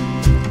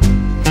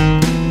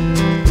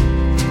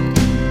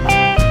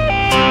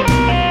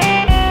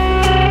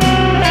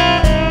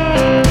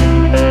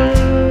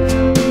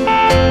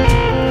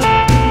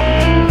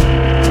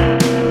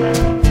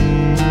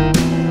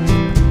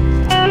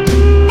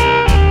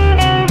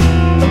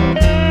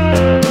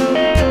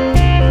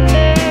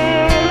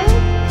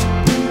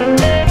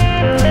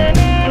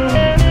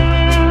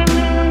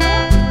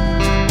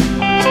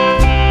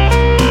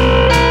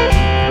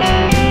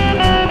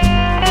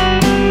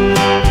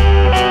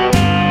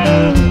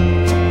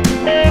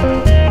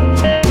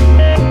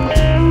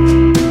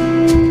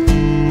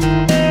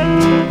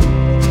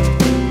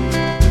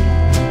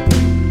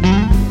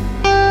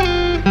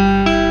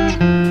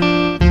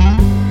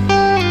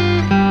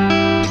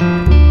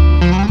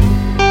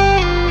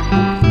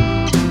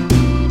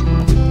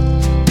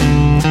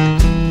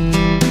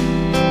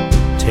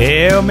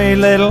 Tell me,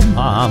 little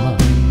mama,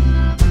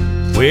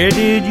 where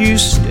did you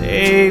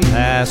stay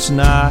last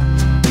night?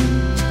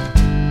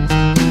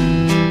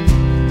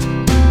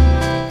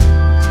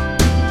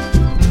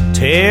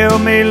 Tell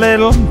me,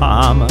 little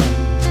mama,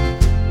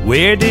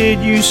 where did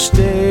you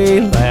stay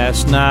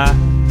last night?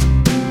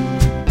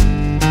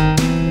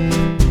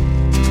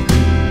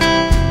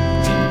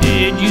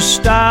 Did you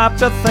stop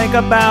to think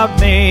about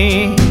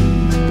me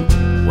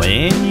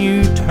when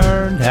you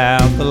turned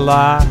out the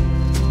light?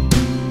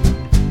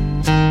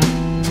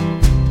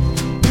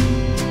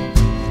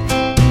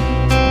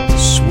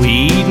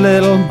 Sweet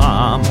little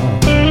mama,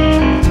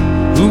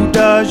 who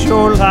does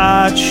your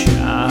light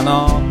shine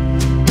on?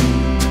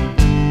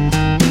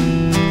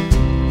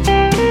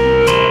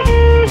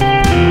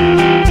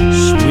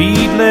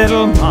 Sweet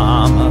little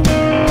mama,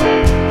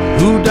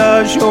 who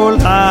does your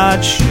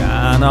light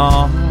shine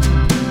on?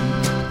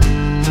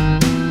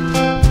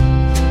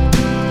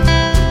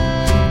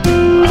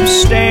 I'm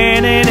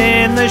standing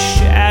in the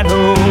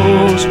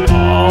shadows,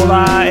 all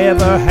I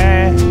ever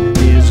had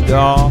is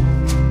gone.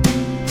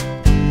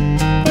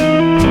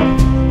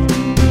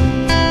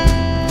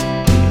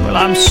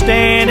 I'm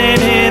standing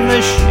in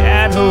the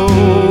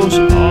shadows,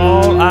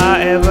 all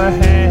I ever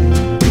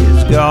had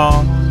is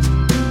gone.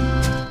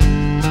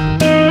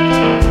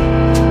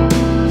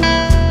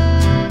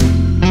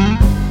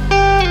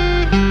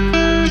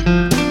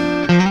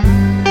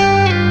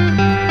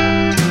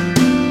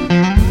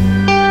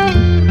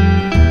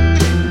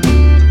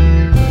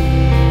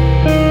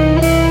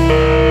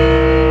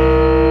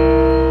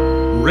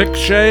 Rick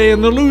Shea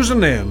and the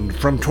Losing End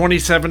from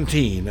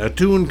 2017, a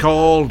tune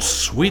called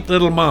Sweet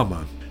Little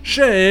Mama.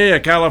 Shea, a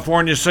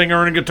California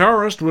singer and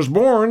guitarist, was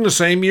born the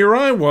same year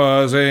I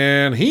was,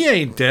 and he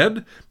ain't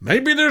dead.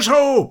 Maybe there's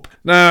hope.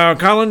 Now,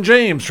 Colin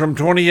James from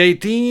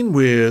 2018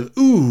 with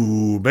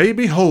Ooh,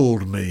 Baby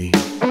Hold Me.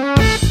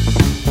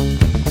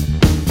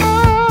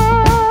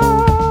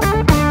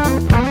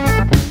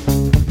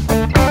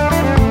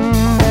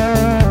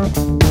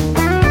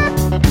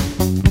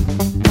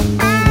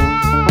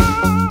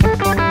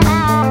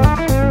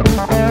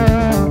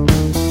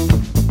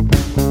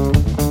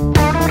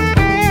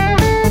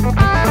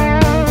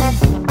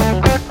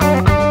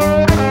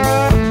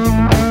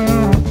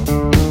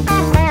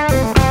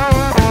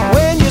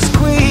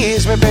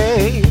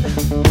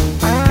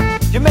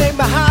 You make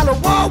me holler,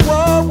 whoa,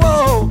 whoa,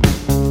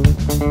 whoa.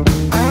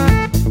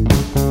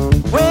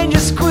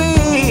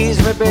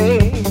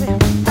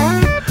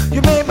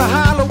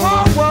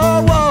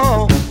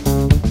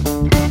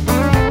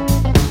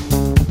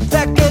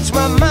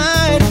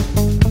 mind.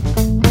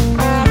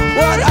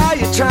 What are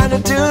you trying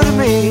to do to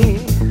me?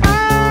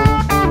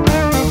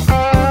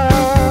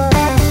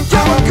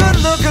 You're a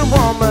good-looking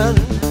woman,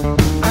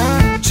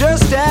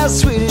 just as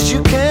sweet as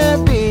you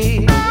can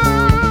be.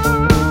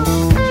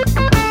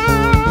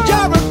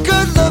 You're a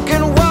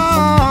good-looking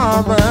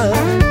woman,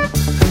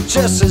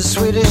 just as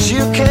sweet as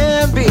you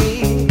can be.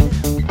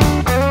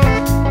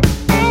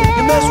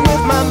 You mess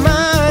with my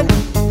mind.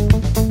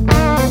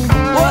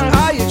 What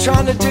are you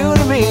trying to do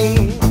to me?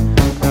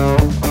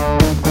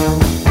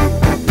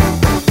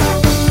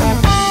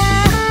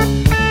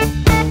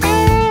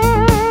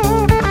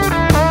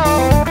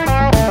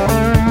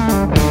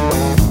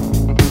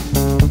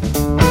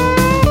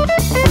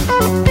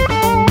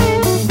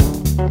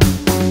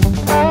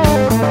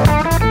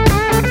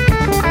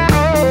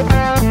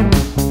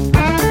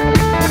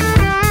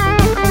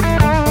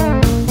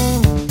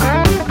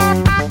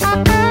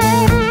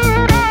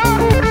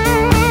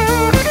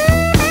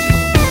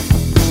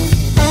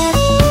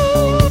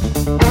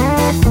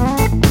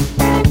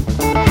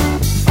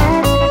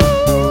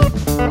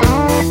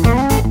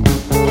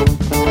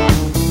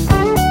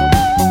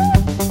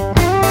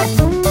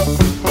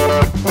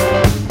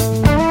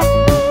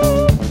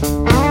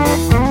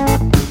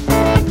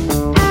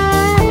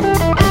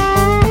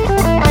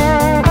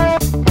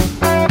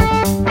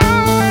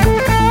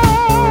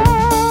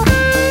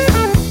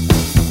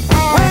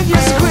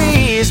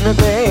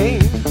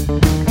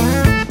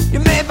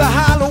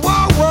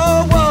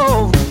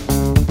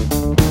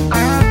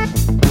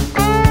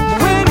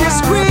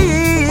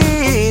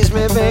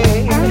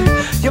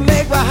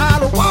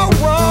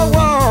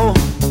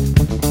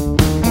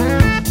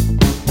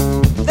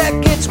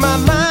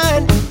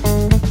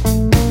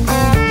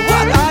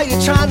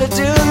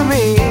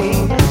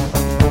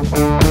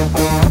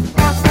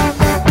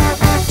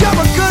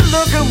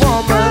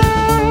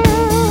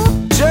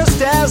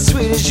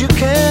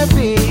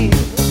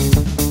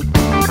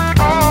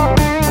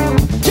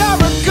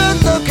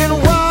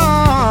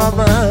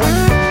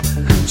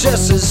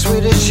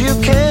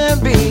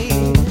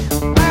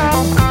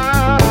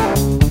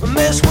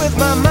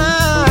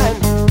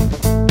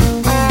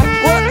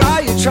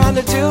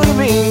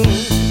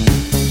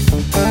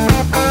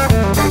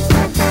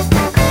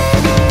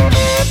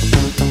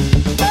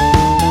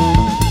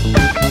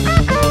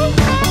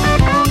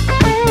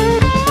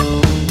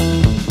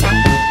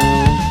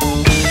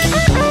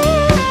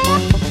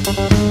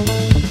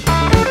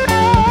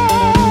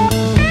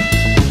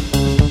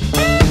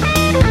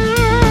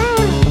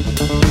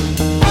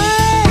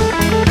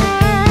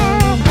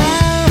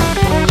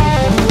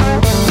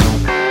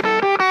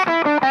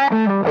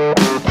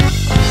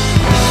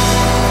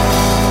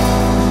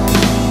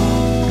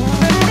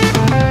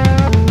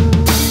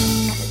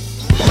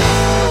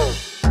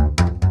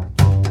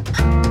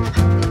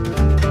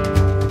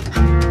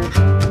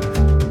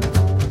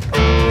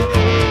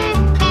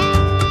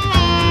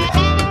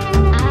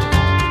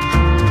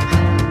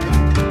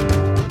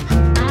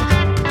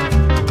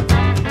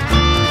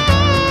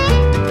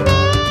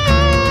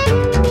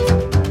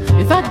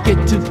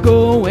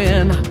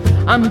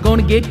 I'm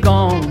gonna get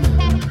gone.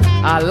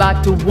 I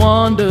like to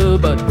wander,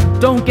 but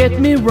don't get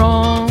me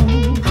wrong.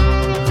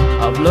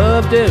 I've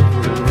loved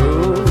every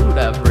road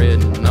I've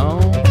ridden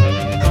on.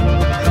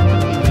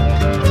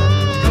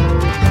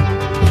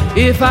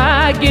 If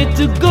I get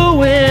to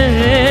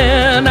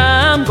going,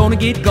 I'm gonna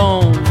get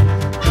gone.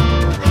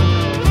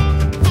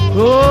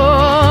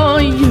 Oh,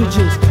 you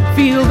just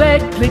feel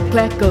that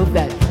click-clack of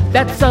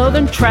that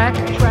southern track.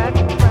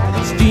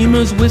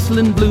 Steamers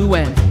whistling blue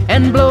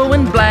and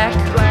blowing black.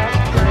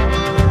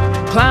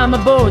 Climb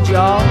aboard,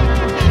 y'all,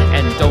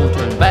 and don't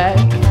turn back.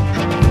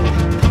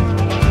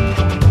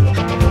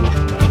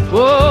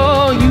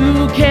 Oh,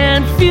 you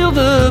can feel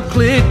the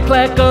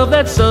click-clack of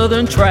that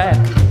southern track.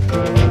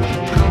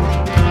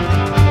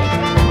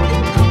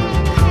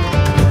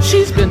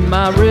 She's been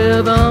my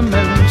rhythm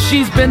and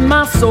she's been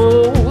my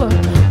soul.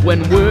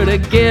 When we're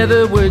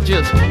together, we're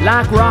just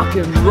like rock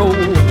and roll.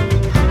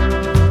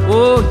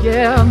 Oh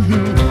yeah,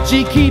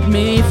 she keep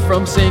me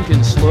from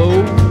sinking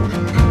slow.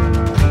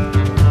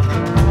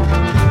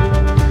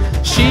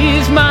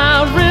 She's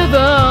my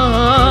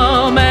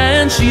rhythm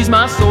and she's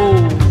my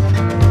soul.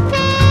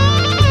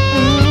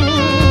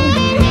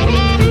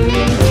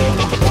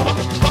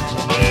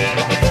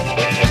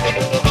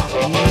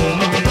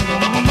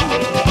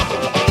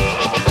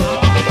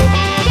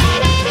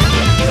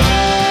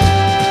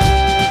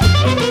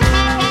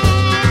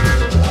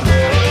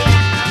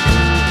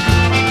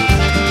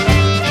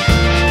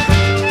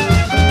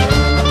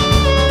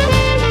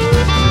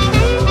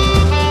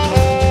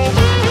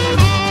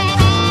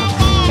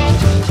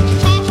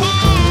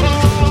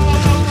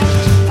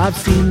 I've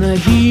seen the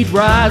heat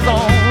rise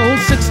on Old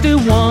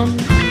 61,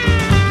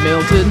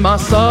 melted my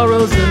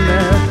sorrows in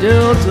that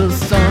Delta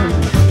sun.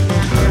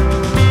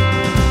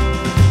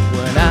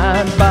 When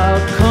I'd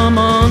about come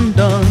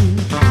undone,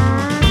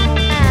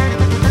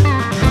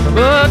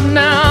 but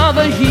now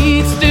the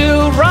heat's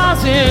still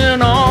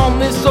rising on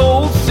this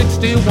old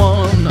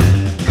 61.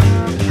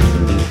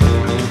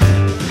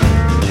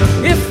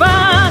 If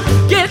I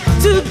get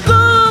to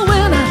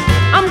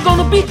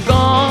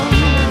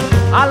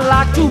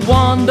to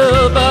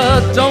wander,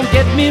 but don't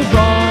get me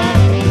wrong,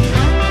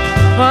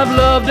 I've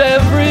loved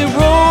every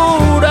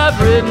road I've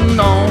ridden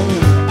on.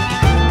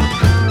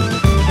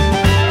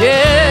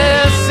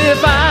 Yes,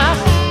 if I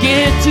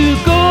get to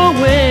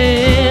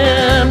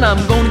going,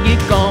 I'm gonna get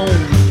gone.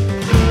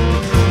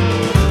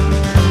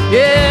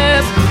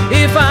 Yes,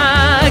 if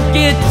I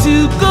get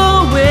to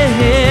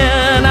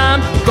going,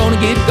 I'm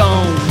gonna get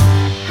gone.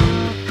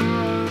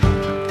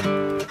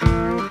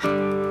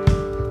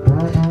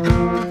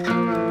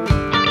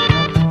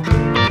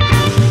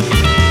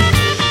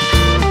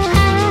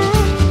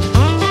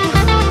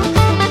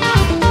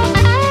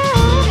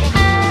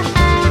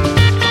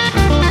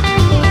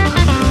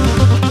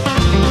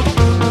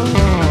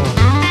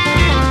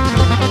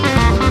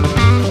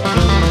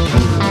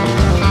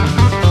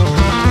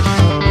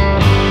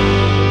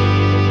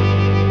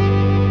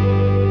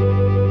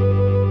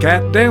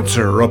 Cat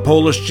Dancer, a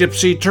Polish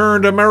gypsy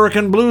turned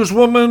American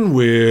blueswoman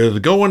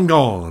with Goin'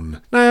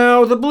 Gone.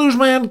 Now, the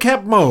bluesman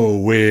Keb Mo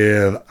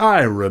with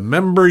I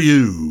Remember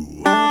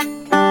You.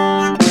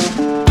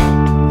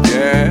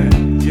 Yeah.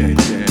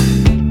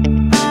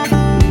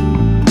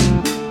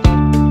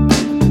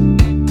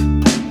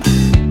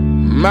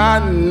 My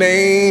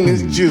name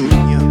is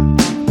Junior,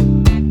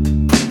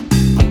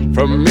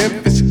 from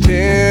Memphis,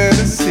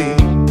 Tennessee.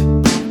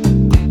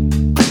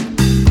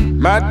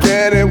 My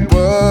daddy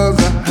was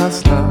a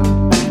hustler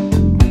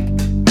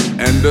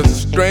and a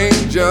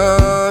stranger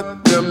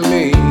to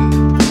me.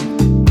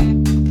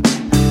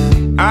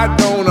 I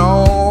don't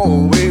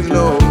always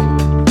know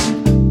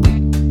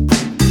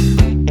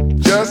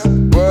just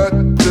what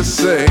to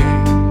say.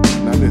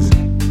 Now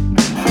listen,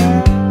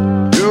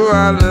 do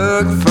I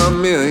look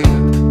familiar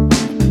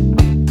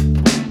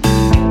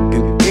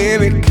in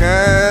any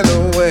kind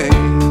of way?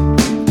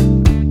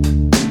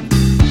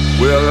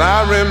 Well,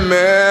 I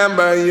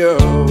remember you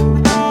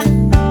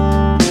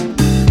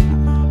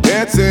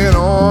dancing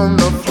on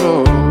the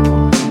floor.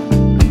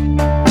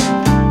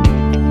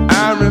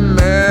 I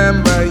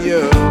remember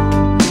you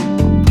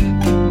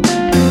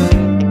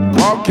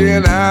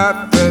walking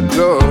out the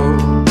door.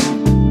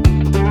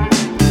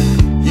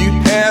 You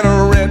had a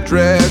red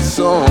dress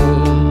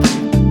on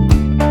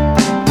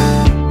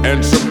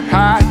and some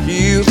high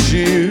heel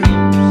shoes.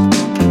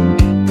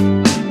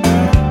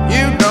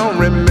 You don't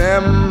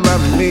remember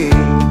me,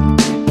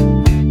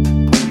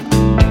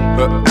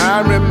 but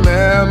I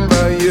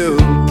remember you.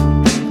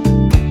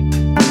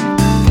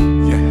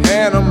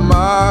 A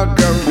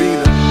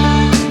margarita,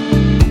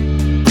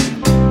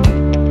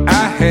 I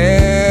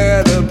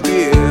had a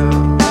beer.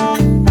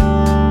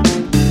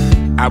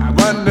 I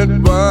wondered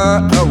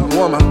what a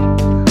woman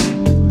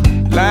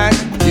like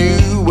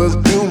you was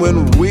doing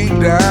way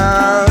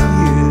down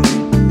here.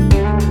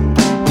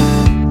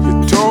 You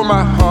tore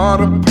my heart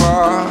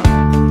apart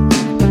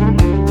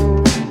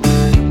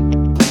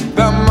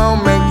the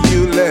moment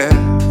you left.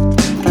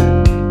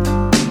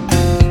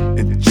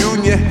 And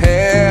Junior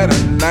had a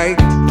night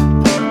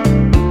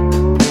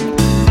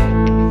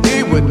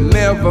would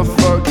never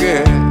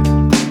forget.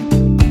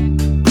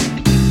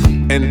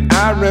 And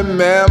I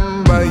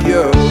remember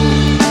you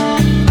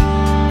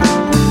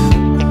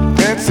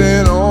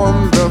dancing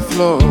on the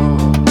floor.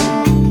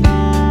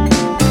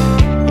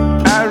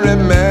 I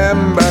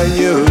remember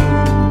you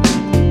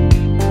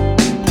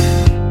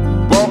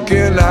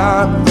walking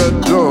out the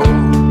door.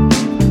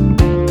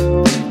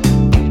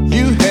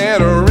 You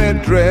had a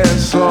red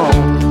dress on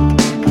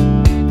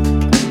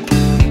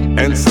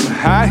and some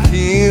high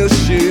heel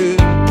shoes.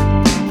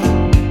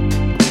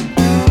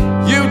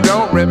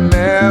 Don't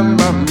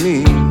remember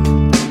me,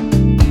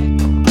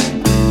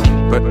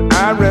 but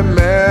I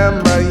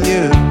remember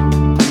you.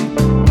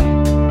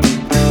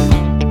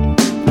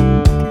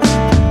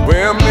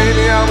 Well,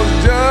 maybe I was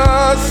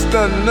just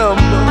a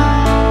number,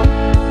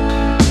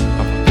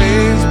 a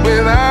face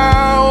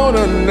without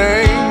a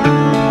name.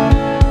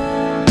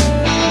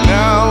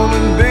 Now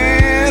and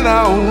then I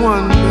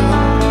wonder,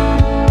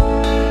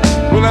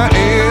 will I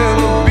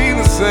ever be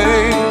the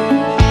same?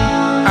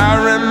 I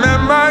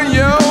remember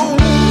you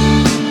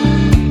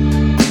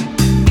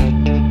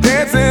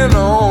dancing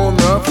on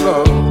the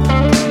floor.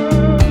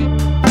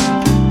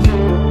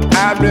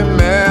 I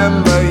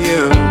remember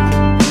you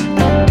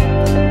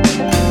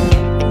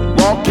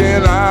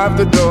walking out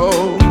the door.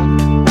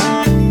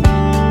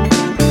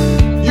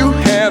 You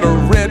had a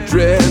red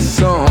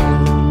dress on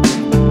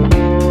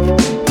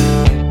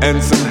and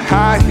some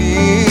high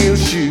heel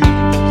shoes.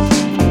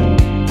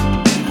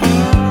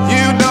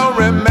 You don't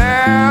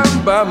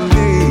remember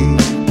me,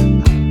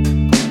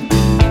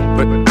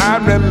 but I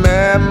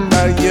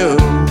remember you.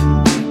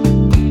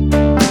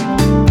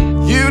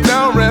 You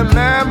don't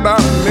remember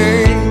me,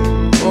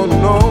 oh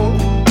no,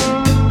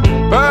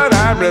 but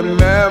I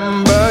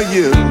remember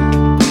you.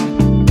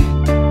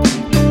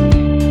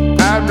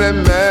 I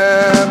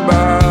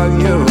remember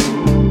you.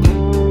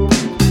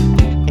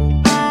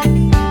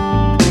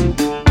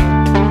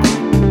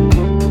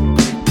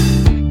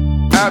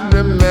 I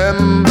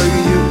remember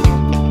you.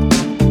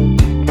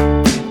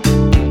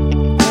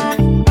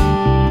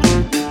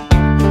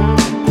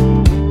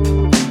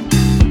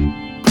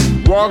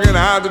 walking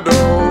out the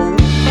door.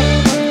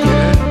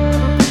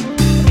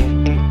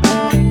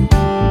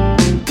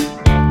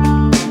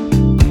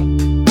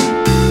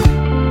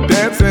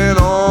 Dancing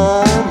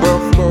on the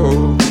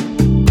floor.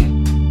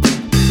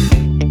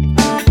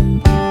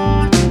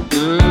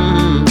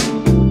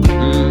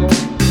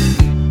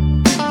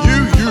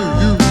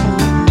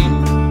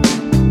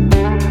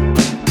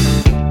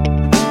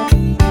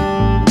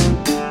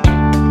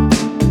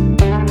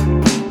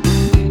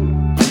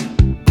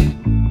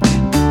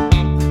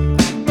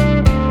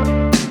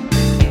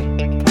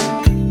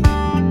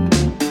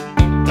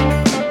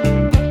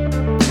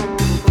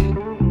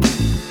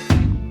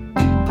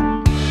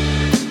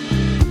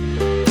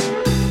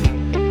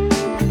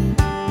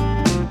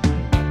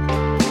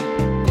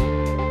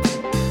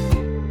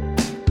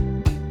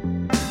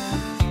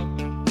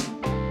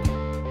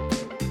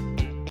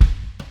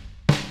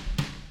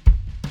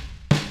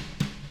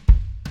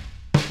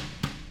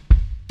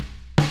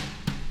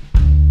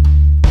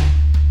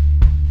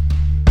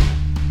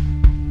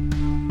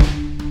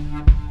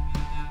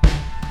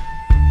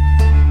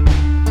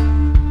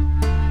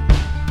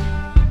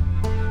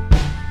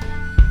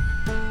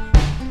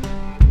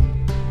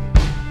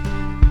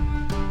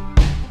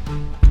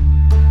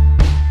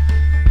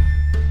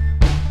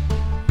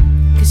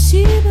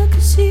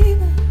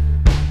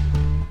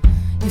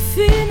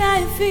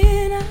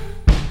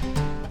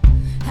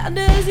 How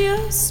does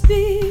your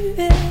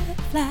spirit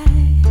fly?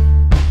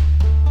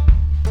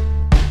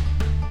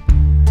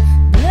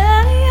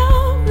 Bloody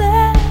on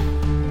blood,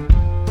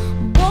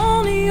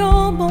 born of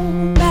your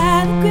bone,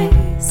 by the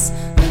grace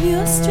of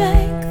your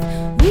strength,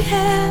 we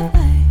have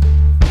life.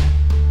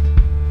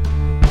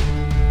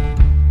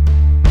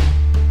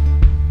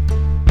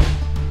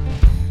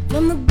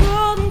 From the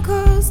golden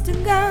coast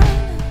of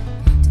Ghana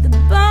to the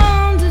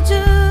bondage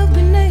of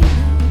Grenada,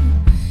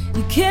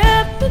 you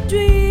kept the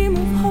dream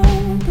of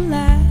hope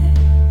alive.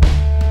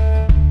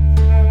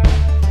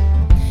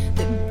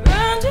 They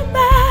burned your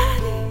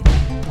body,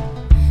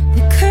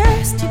 they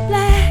cursed your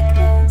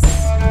blackness,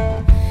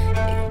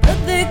 but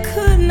they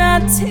could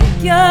not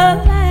take your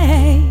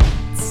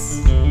lights.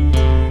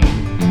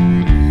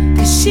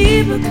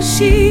 Kashiba,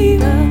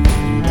 Kashiba,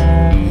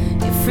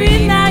 you're free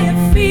now,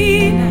 you're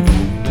free now.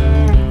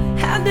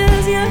 How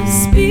does your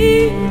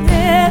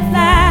spirit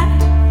fly?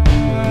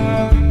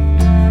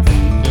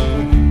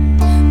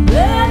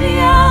 Bloody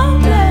on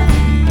blood,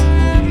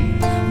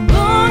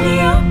 born of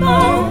your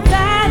bone,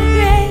 by the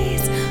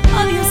grace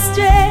of your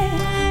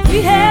strength, we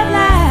have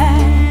life.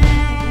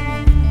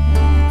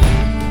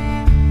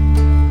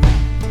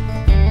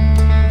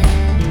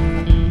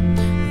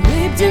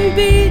 Raped and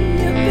beaten,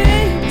 your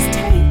baby's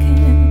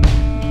taken,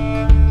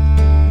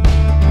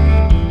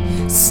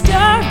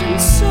 starved and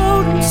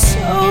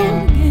sold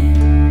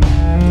again.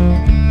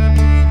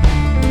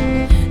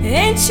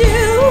 Ain't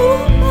you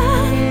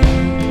woman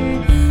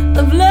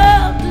of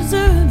love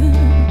deserving?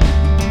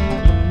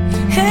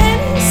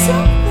 Ain't it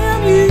something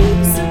you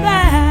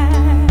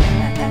survive?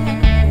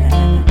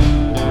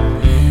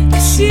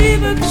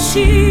 Kashiba,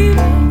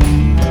 Kashiba,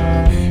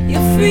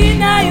 you're free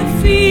now, you're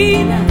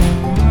free now.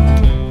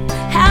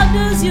 How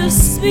does your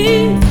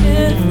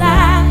spirit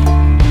fly?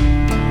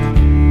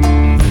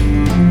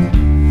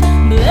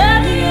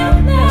 Bloody of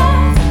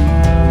blood,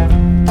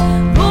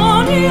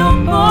 born of your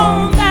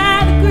bone, by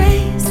the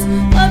grace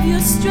of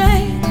your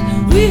strength,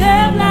 we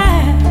have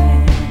life.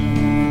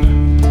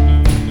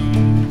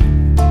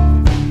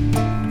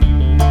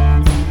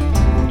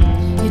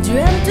 You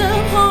dreamt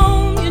of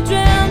home, you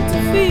dreamt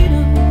of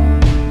freedom.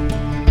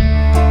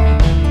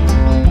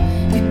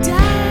 You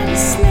died a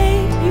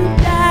slave, you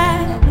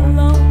died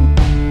alone.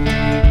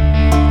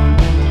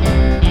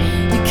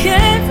 You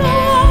came from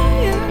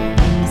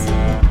warriors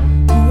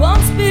who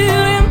once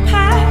built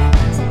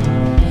empires.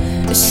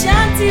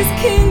 Ashanti's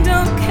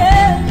kingdom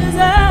carries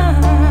on.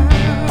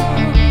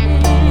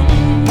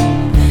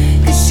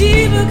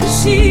 Kashiba,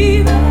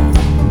 Kashiba,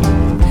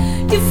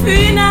 you're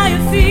free now,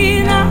 you're free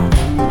now.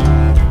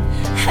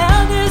 How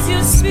does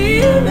your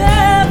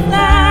spirit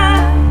fly?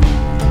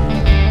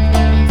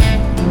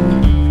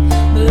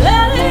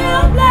 Blood in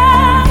your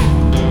blood,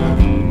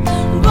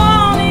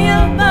 born in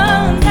your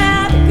bone, by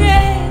the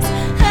grace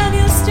of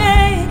your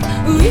strength,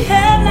 we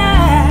have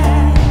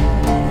life.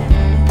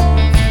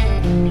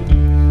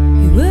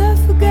 You were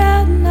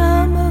forgotten,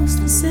 almost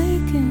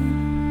forsaken.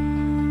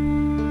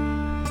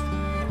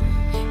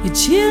 Your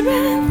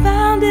children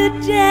founded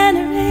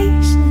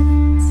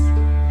generations.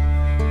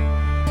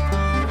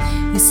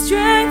 Your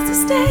strength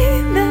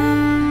sustained them.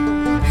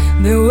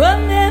 They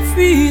won their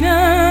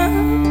freedom.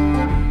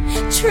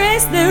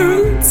 Trace their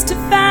roots to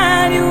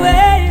find your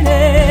way.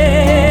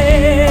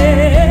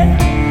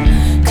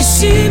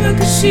 Kashiba,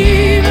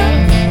 Kashiba,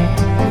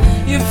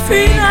 you're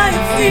free now,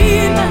 you're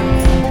free now.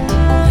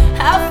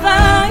 How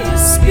far your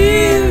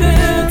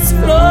spirits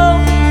flow.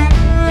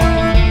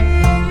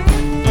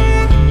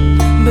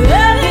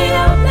 Bloody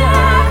your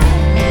blood,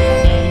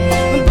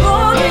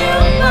 born in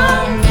your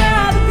bone,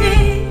 by the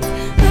grace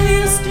of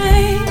your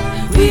strength,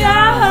 we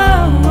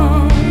are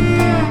one.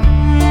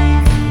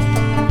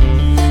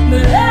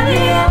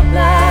 Bloody your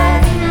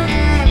blood,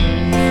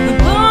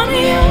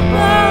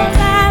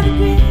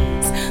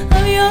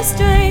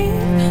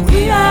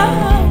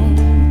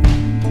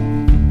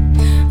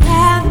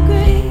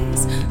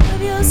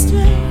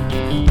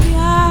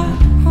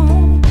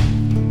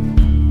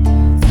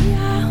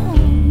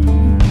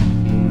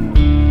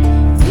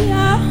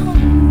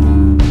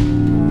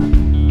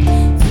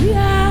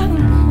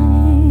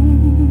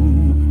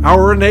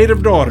 Our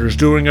Native Daughters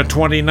doing a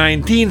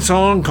 2019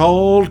 song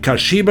called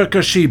Kashiba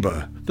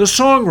Kashiba. The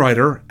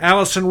songwriter,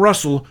 Allison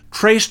Russell,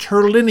 traced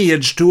her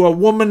lineage to a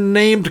woman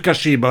named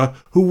Kashiba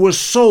who was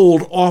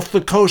sold off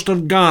the coast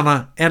of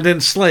Ghana and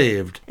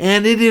enslaved,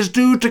 and it is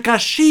due to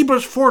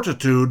Kashiba's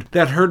fortitude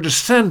that her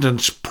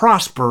descendants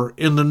prosper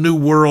in the New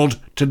World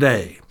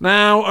today.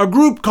 Now, a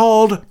group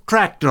called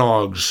Track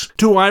Dogs,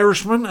 2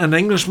 Irishmen, an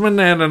Englishman,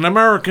 and an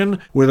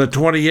American, with a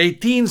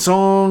 2018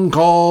 song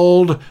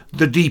called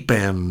The Deep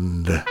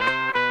End.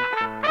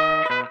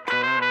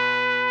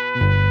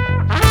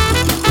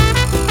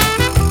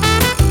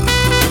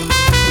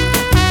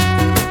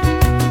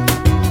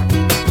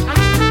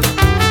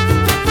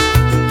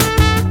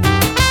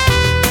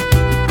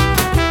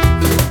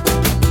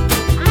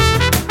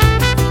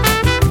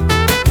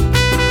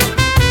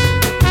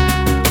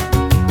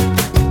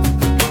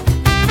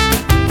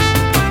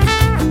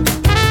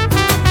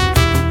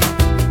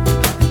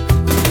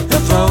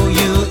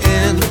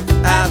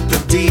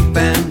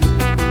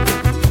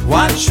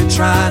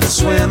 Try to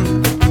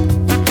swim,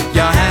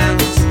 your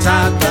hands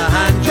tied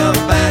behind your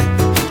back.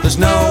 There's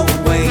no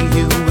way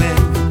you win.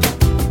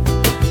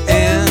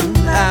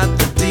 In at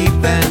the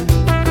deep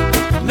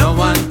end, no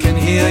one can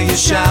hear you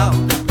shout.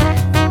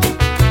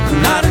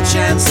 Not a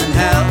chance in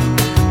hell,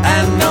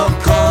 and no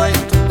coin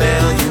to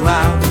bail you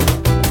out.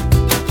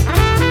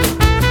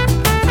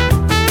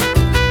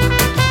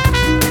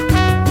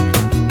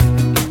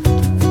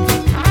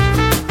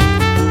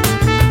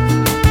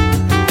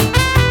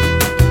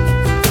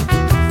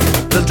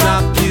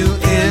 Drop you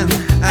in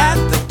at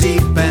the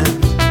deep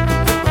end,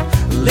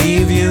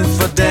 leave you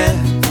for dead.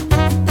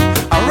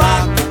 A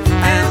rock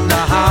and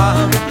a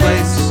hard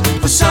place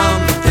for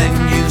something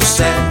you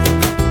said.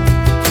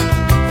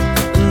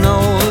 No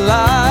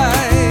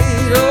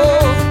light,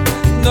 oh,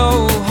 no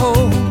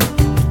hope.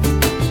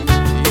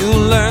 You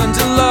learn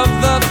to love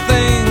the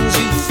things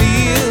you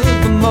feel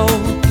the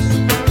most.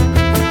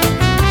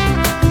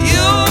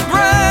 You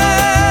break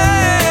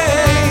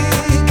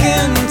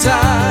in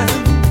time.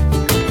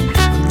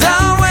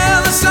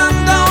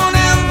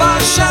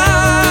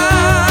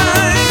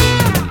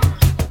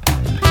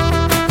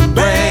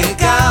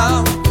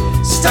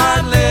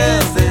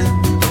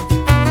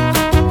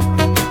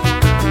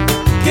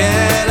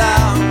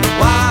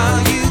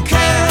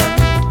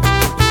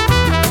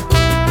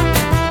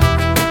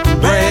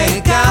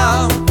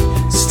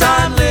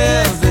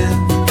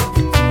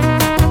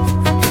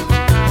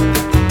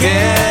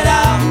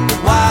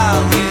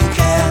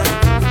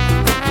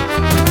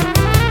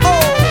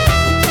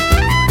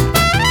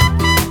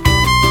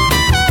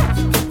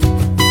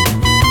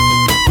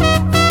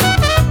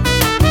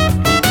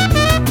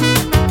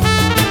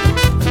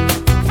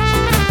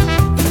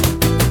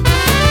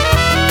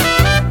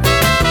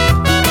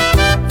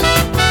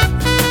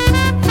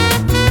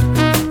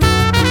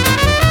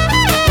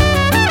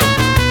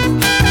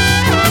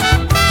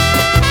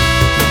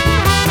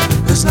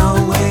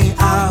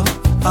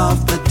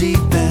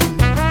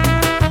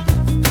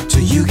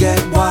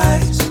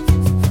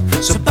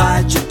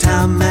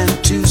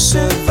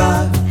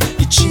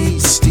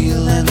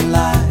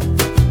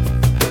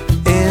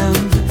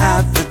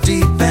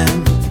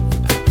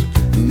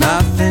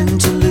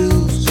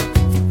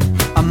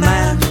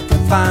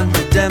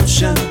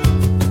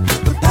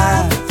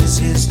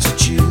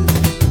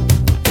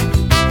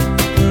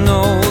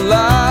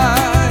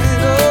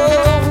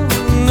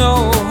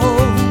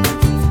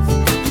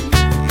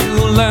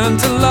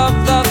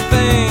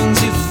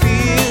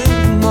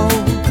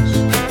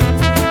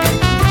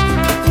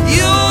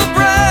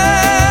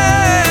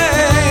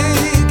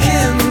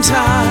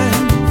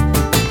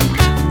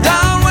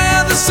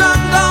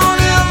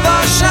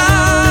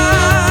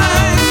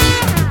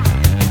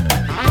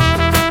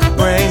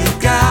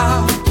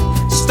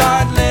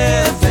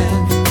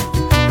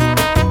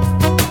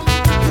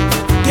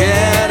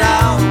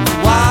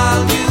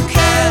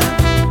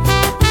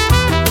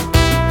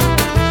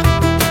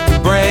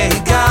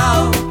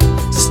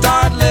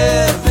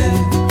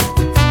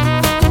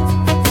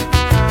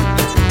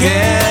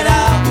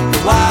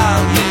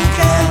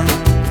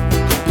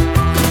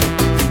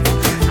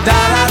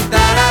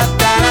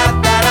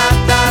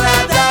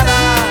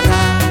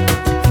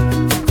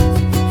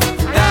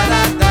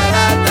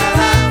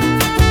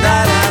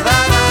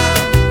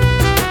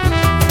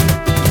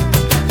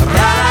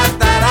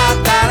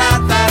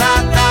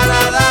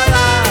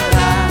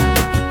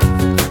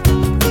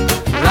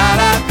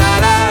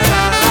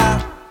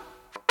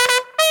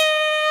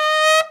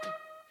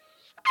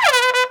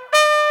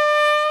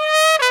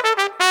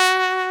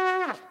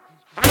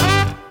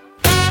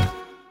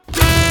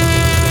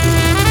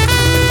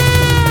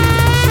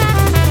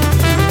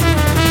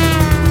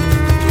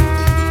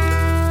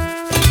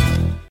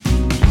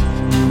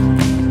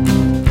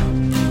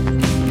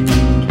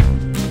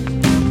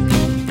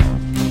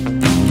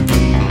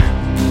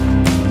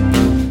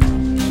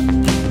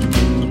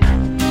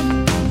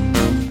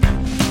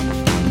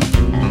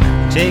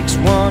 Takes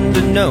one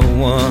to know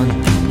one.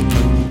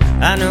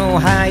 I know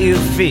how you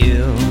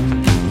feel.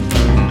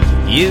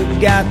 You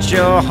got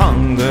your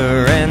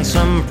hunger and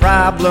some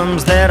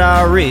problems that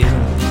are real,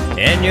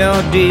 and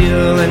you're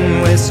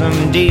dealing with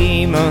some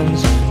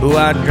demons who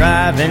are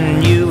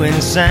driving you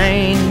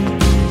insane.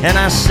 And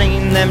I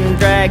seen them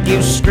drag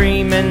you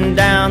screaming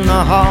down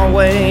the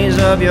hallways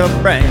of your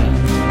brain.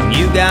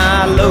 You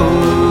got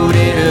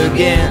loaded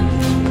again.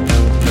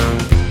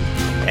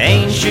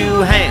 Ain't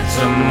you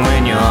handsome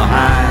when you're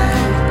high?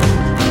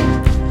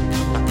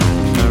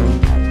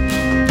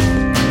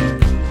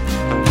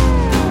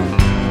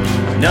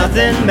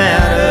 Nothing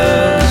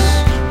matters.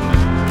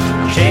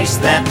 Chase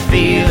that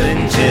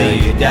feeling till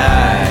you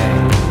die.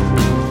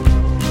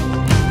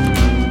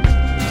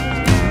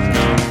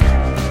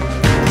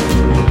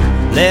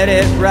 Let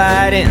it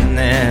ride in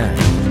there.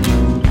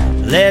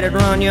 Let it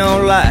run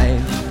your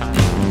life.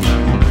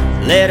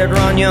 Let it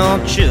run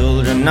your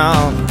children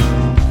off.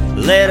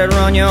 Let it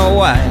run your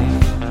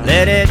wife.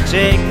 Let it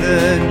take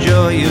the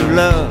joy you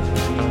love,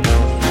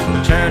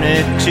 turn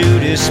it to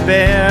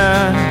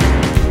despair.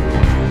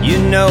 You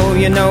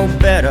know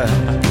better.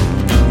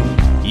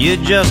 You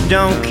just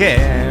don't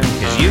care,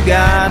 'cause you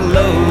got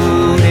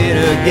loaded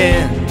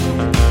again.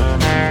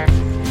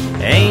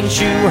 Ain't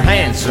you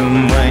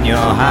handsome when you're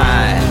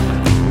high?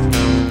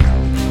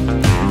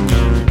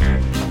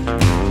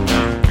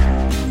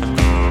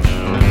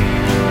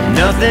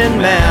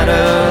 Nothing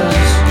matters.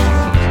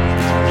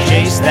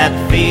 Chase that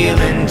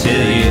feeling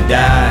till you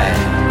die.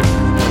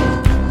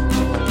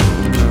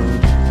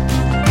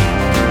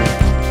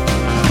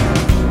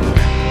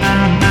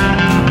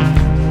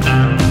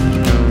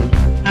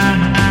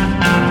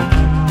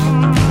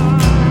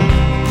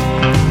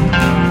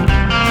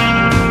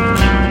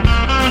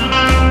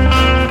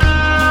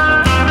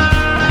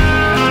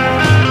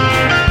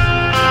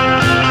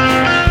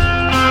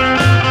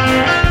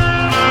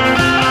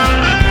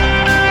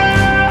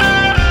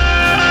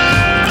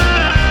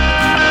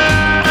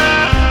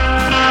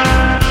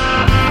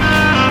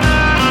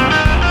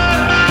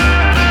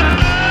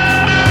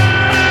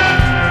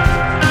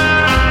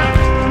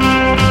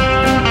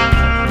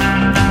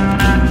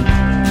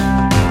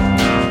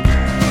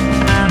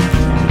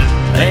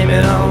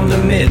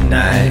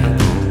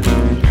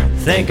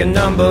 Thinking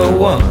number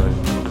one,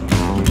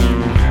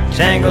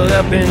 tangled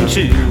up in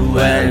two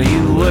while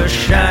you were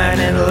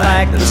shining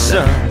like the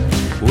sun,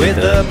 with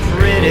a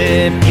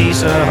pretty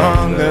piece of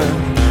hunger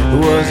who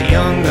was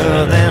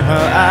younger than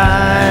her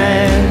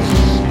eyes.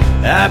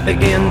 I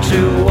begin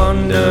to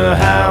wonder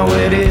how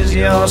it is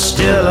you're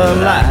still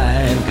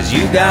alive, 'cause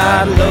you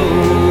got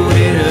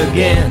loaded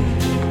again.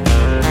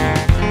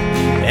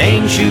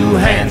 Ain't you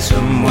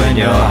handsome when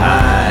you're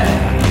high?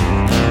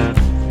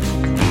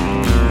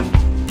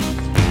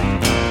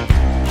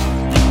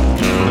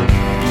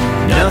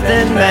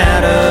 Nothing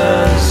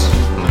matters.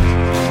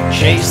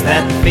 Chase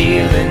that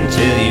feeling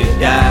till you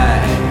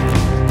die.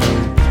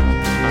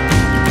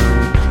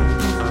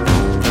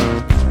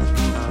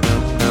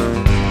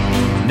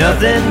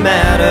 Nothing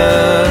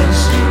matters.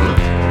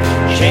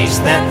 Chase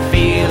that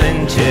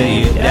feeling till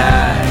you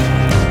die.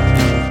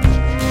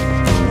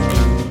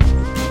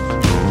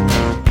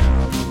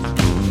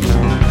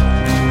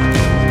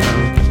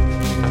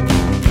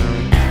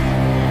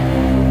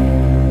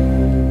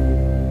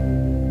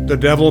 The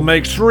Devil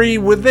Makes Three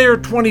with their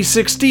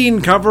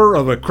 2016 cover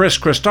of a Chris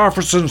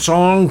Christopherson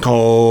song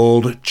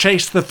called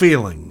Chase the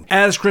Feeling.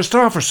 As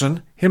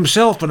Christopherson,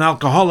 himself an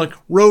alcoholic,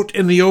 wrote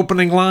in the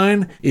opening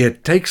line,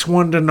 "It takes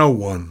one to know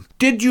one."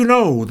 Did you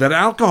know that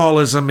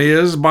alcoholism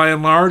is, by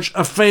and large,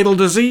 a fatal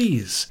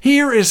disease?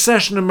 Here is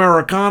Session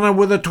Americana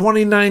with a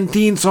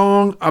 2019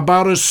 song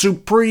about a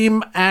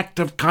supreme act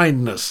of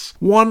kindness.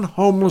 One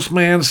homeless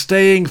man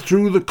staying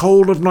through the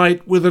cold of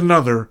night with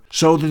another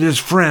so that his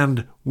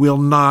friend will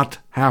not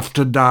have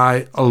to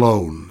die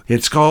alone.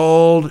 It's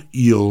called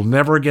You'll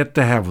Never Get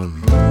to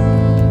Heaven.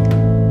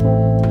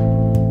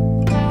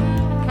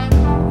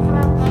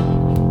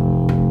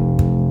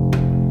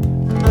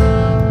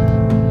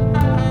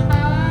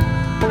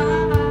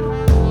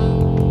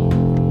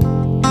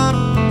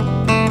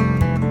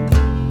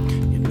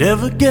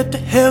 Never get to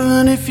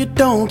heaven if you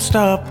don't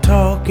stop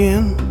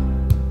talking.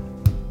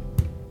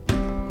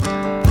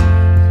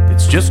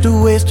 It's just a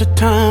waste of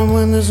time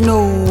when there's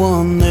no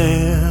one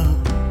there.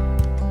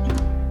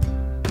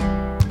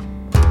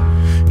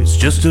 It's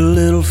just a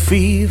little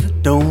fever,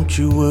 don't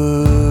you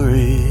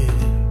worry.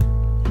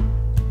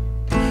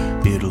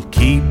 It'll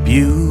keep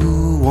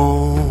you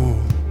warm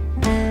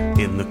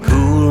in the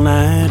cool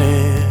night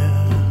air.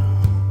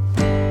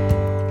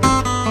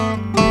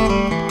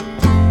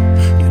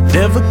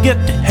 Never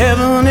get to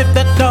heaven if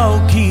that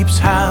dog keeps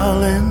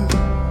howling.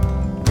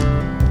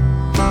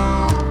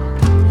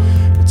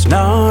 It's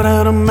not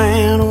out a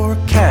man or a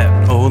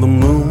cat or the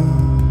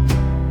moon.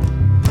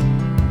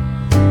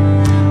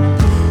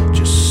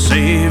 Just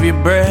save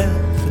your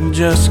breath and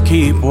just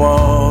keep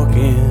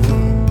walking.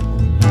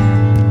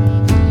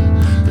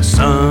 The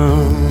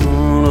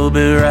sun will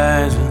be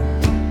rising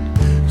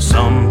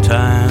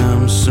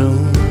sometime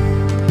soon.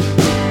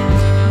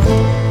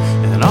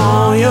 And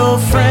all your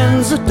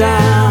friends are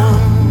down,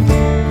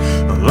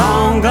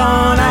 long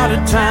gone out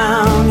of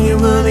town. You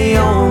were the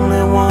only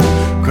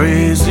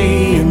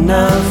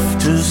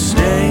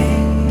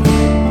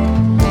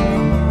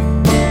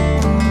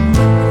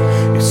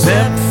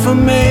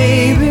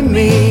maybe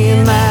me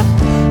and that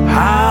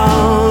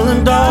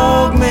howling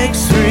dog makes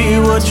three.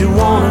 What you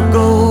wanna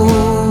go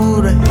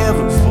to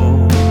heaven for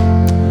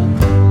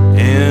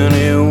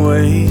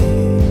anyway?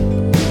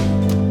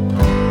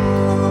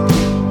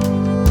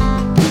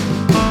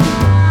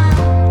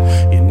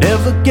 You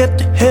never get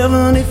to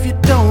heaven if you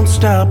don't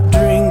stop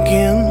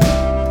drinking.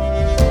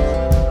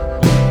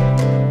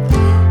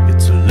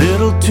 It's a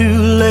little too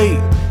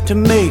late to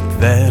make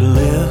that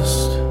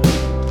list.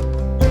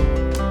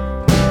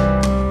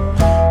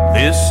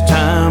 This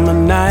time of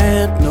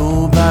night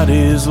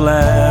nobody's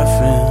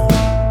laughing,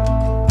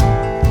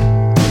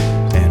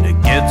 and it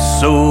gets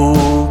so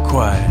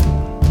quiet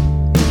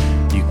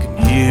you can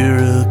hear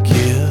a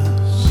kiss.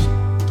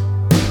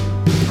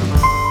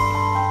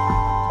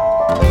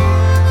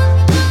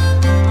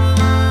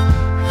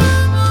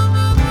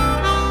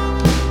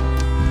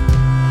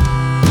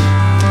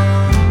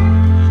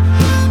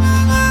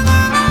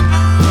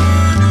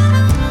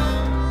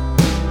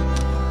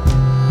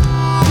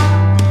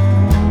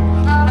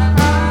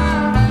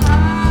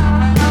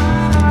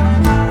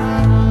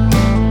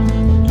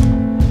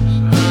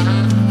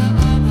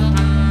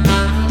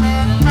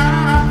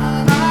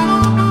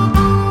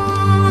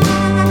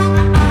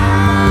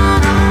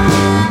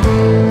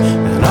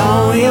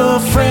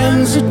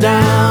 Are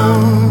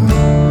down,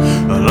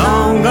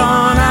 long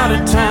gone out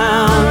of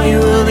town. You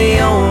were the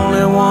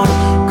only one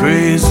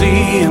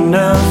crazy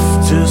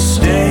enough to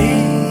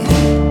stay,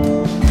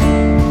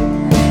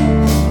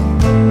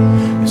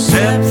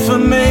 except for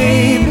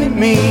maybe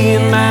me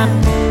and that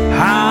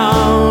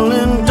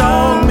howling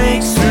dog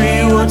makes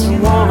three. What you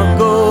wanna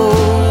go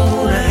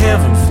to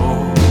heaven for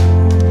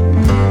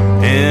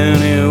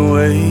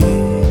anyway?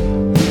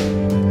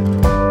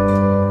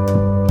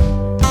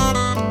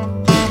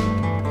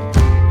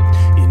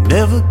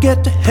 Never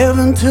get to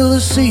heaven till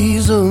the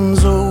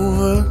season's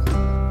over,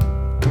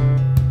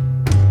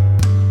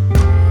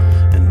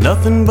 and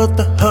nothing but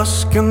the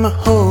husk and the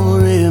hull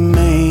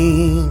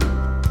remain.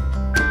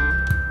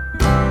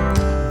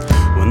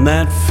 When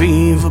that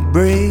fever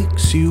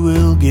breaks, you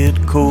will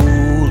get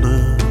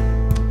colder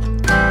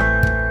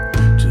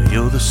till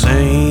you're the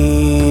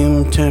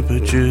same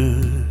temperature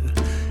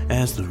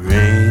as the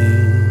rain.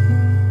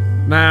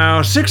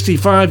 Now,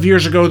 65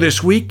 years ago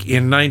this week,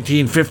 in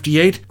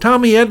 1958,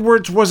 Tommy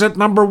Edwards was at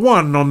number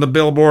 1 on the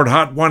Billboard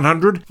Hot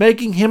 100,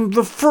 making him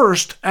the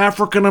first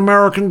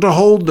African-American to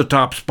hold the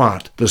top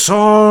spot. The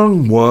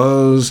song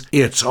was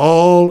It's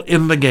All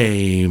in the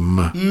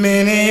Game.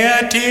 Many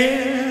a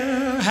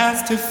tear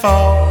has to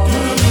fall,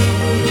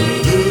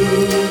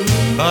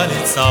 but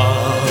it's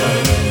all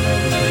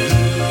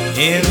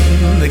in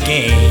the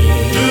game.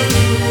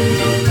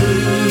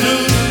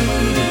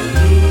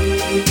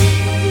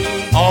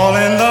 All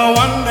in the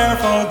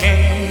wonderful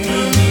game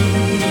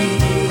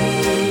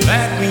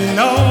that we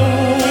know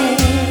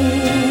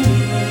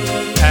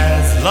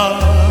as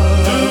love.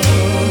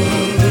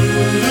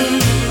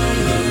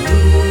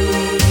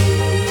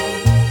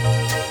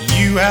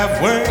 You have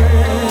words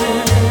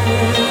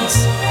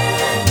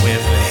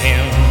with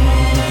him,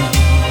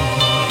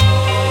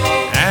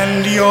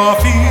 and your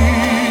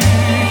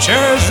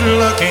future's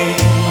looking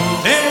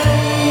dim.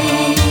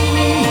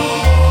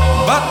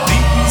 But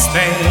these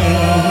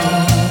things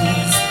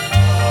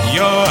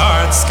your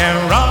hearts can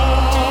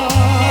rise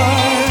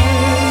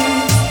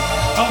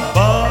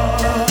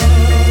above.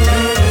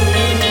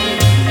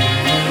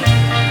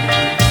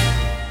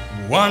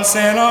 Once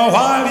in a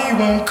while he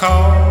won't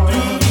call,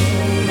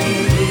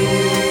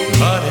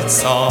 but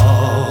it's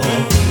all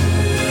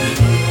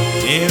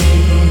in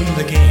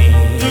the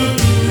game.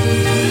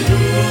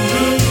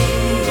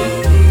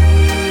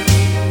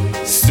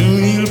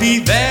 Soon he'll be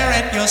there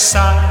at your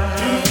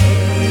side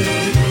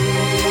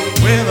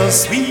with a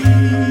sweet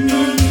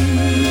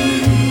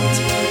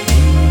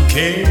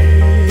bouquet.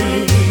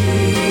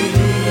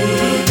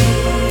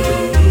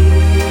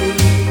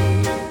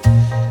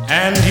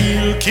 And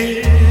he'll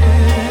kiss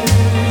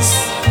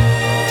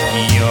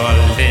your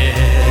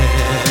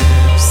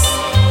lips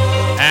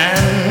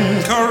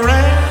and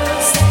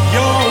caress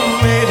your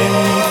waiting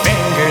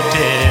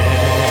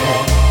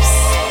fingertips,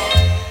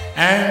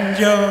 and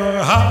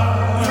your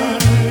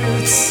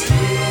hearts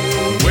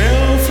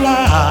will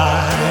fly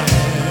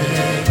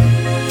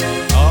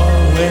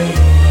away.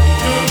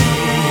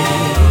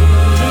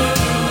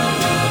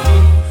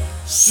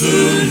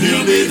 Soon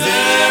he'll be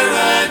there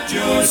at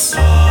your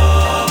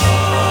side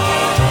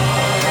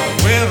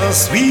with a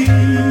sweet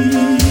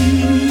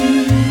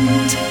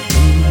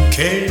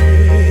bouquet.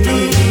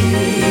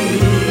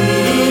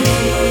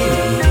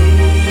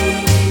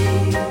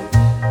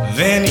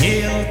 Then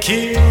he'll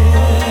kiss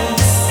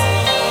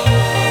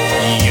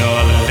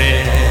your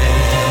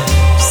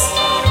lips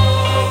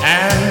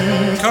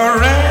and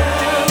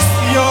caress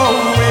your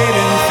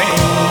waiting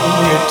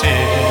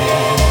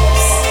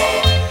fingertips,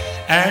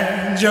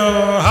 and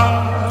your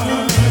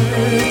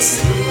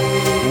hearts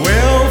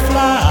will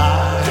fly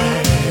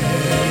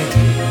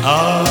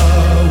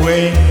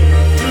away.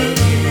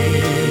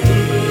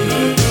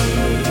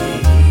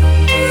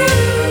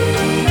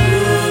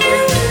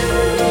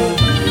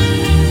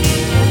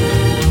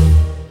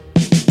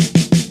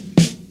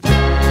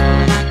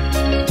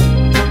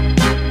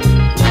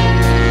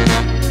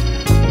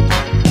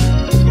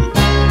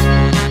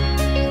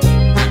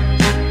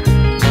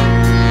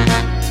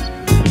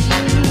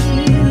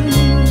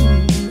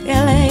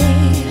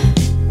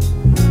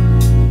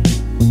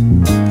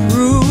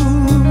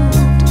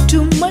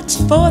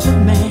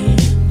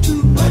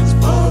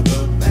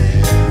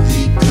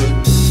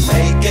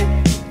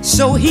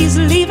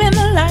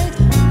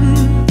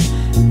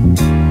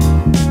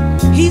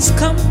 he's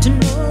come to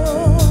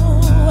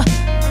know.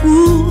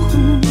 Ooh.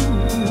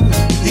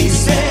 He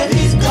said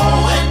he's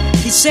going.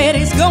 He said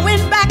he's going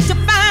back to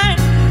find.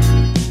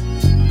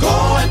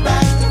 Going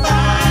back to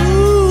find.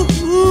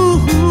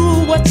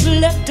 Ooh, what's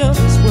left of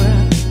his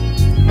world?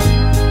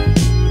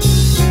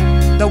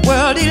 The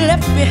world he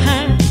left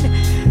behind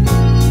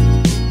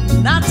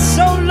not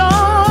so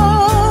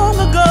long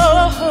ago.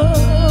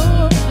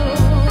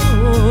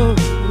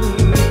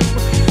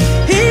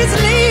 He's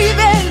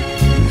leaving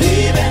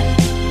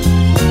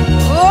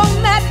on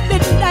that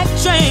midnight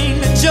train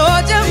to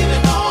Georgia.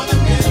 Leaving on the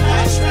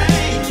midnight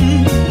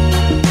train.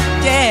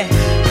 Yeah.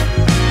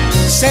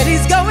 Said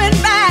he's going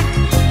back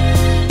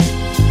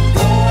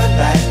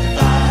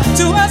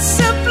to a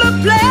simpler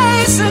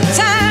place and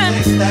time.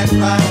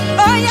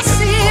 Oh yes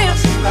he is.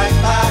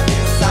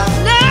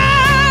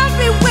 Now I'll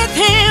be with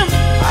him.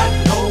 I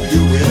know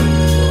you will.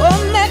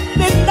 On that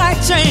midnight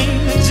train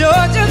to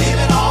Georgia.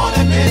 Leaving on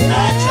that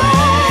midnight train.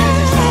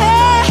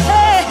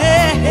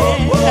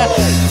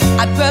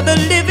 I'd rather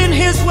live in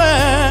his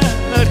world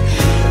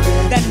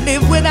than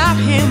live without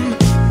him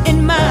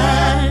in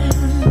mine.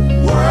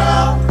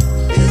 World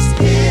is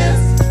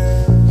his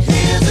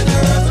and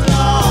hers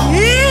alone.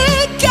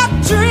 He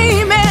kept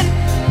dreaming,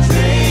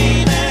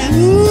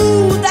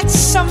 ooh, that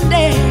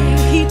someday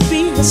he'd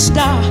be a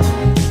star,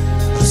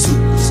 a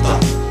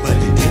superstar, but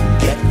he didn't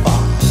get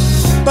far.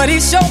 But he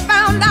sure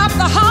found out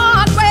the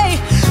hard way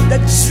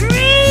that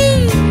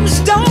dreams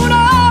don't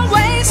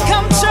always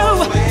come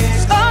true.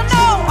 Oh no.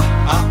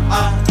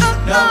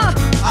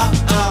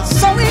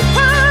 So he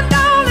pawned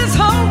all his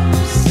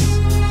hopes,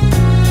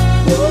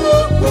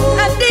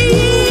 and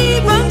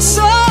even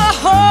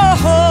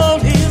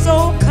sold his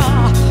old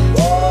car.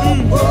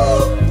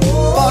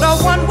 Bought a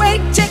one-way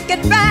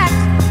ticket back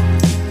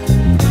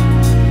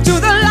to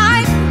the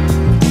life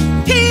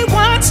he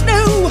once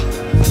knew.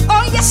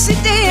 Oh yes he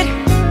did.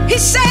 He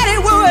said he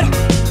would.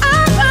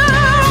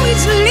 Oh,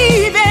 he's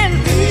leaving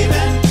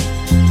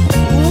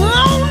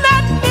on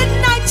that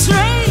midnight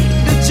train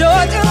to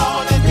Georgia.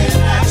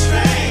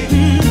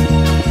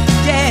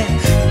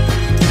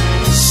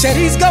 Said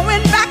he's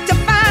going back to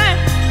find,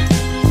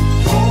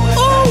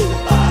 ooh,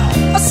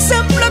 a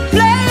simpler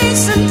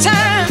place and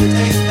time.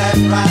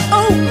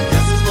 Oh,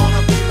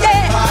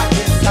 yeah,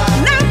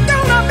 and I'm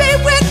gonna be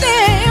with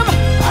him.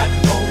 I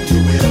know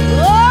you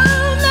will. On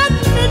that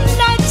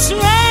midnight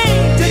train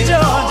to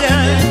Georgia.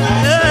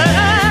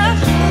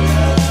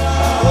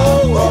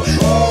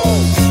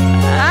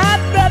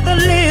 I'd rather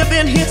live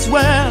in his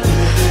world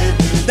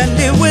than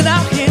live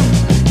without him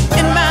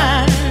in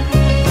mine.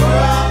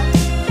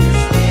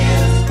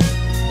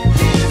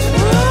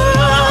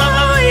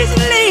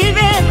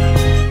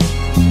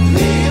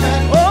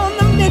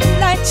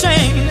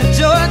 Train to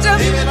Georgia.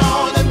 Leaving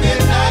on the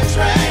midnight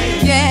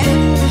train. Yeah.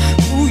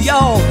 Ooh,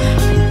 yo.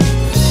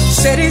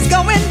 Said he's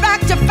going back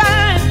to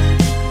find.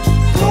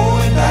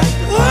 Going back to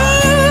find.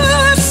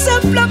 Ooh, a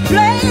simpler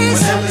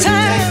place and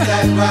time.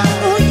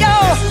 Ooh, yo.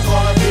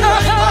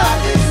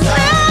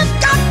 I've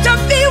got to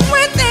be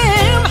with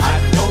him. I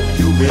know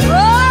you will.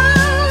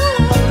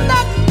 Oh,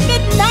 that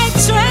midnight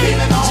train.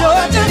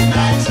 Georgia.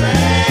 Midnight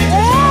train.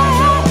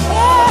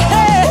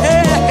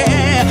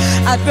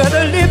 Yeah. I'd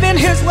rather live in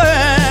his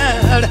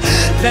world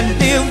than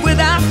live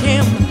without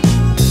him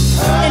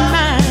in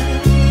mine.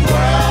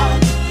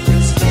 World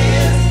is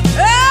his.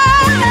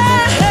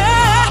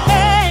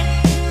 Hey,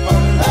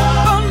 for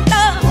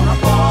love,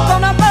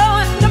 gonna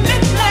board the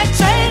midnight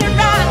train and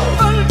ride.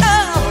 For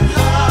love,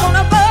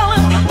 gonna board,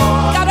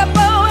 gotta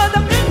board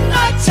the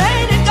midnight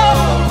train and go.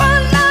 For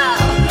love,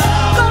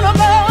 gonna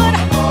board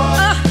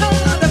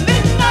the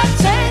midnight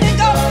train and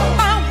go.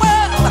 My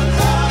world,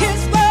 his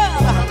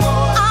world,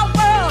 our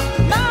world,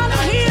 mine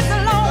and his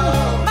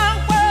alone. My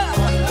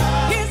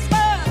world, his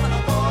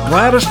world.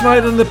 Gladys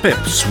Knight and the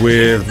Pips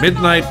with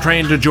Midnight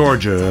Train to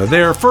Georgia,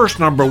 their first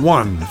number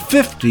one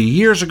 50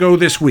 years ago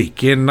this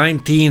week in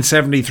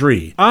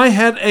 1973. I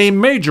had a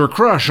major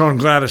crush on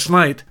Gladys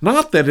Knight.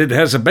 Not that it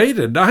has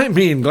abated. I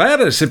mean,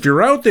 Gladys, if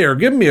you're out there,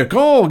 give me a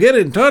call, get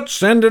in touch,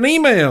 send an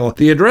email.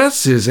 The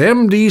address is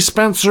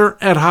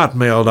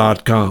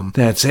mdspencer@hotmail.com.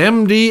 That's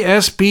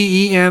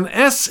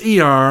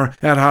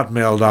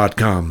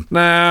mdspencer@hotmail.com.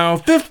 Now,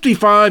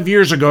 55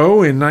 years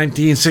ago in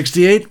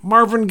 1968,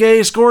 Marvin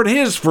Gaye scored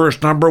his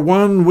first number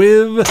one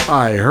with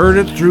I Heard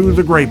It Through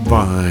the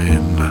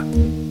Grapevine.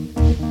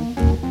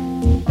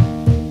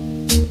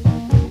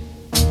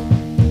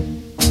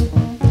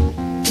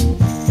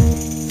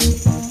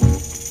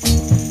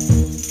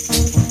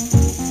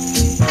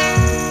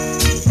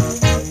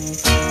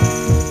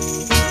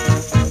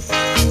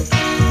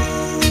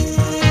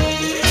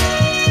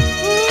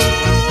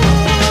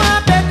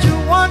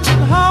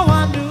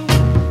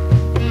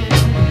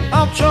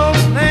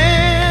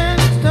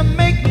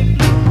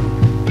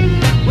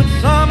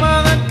 Some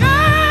other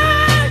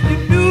guy you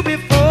knew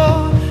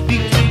before. He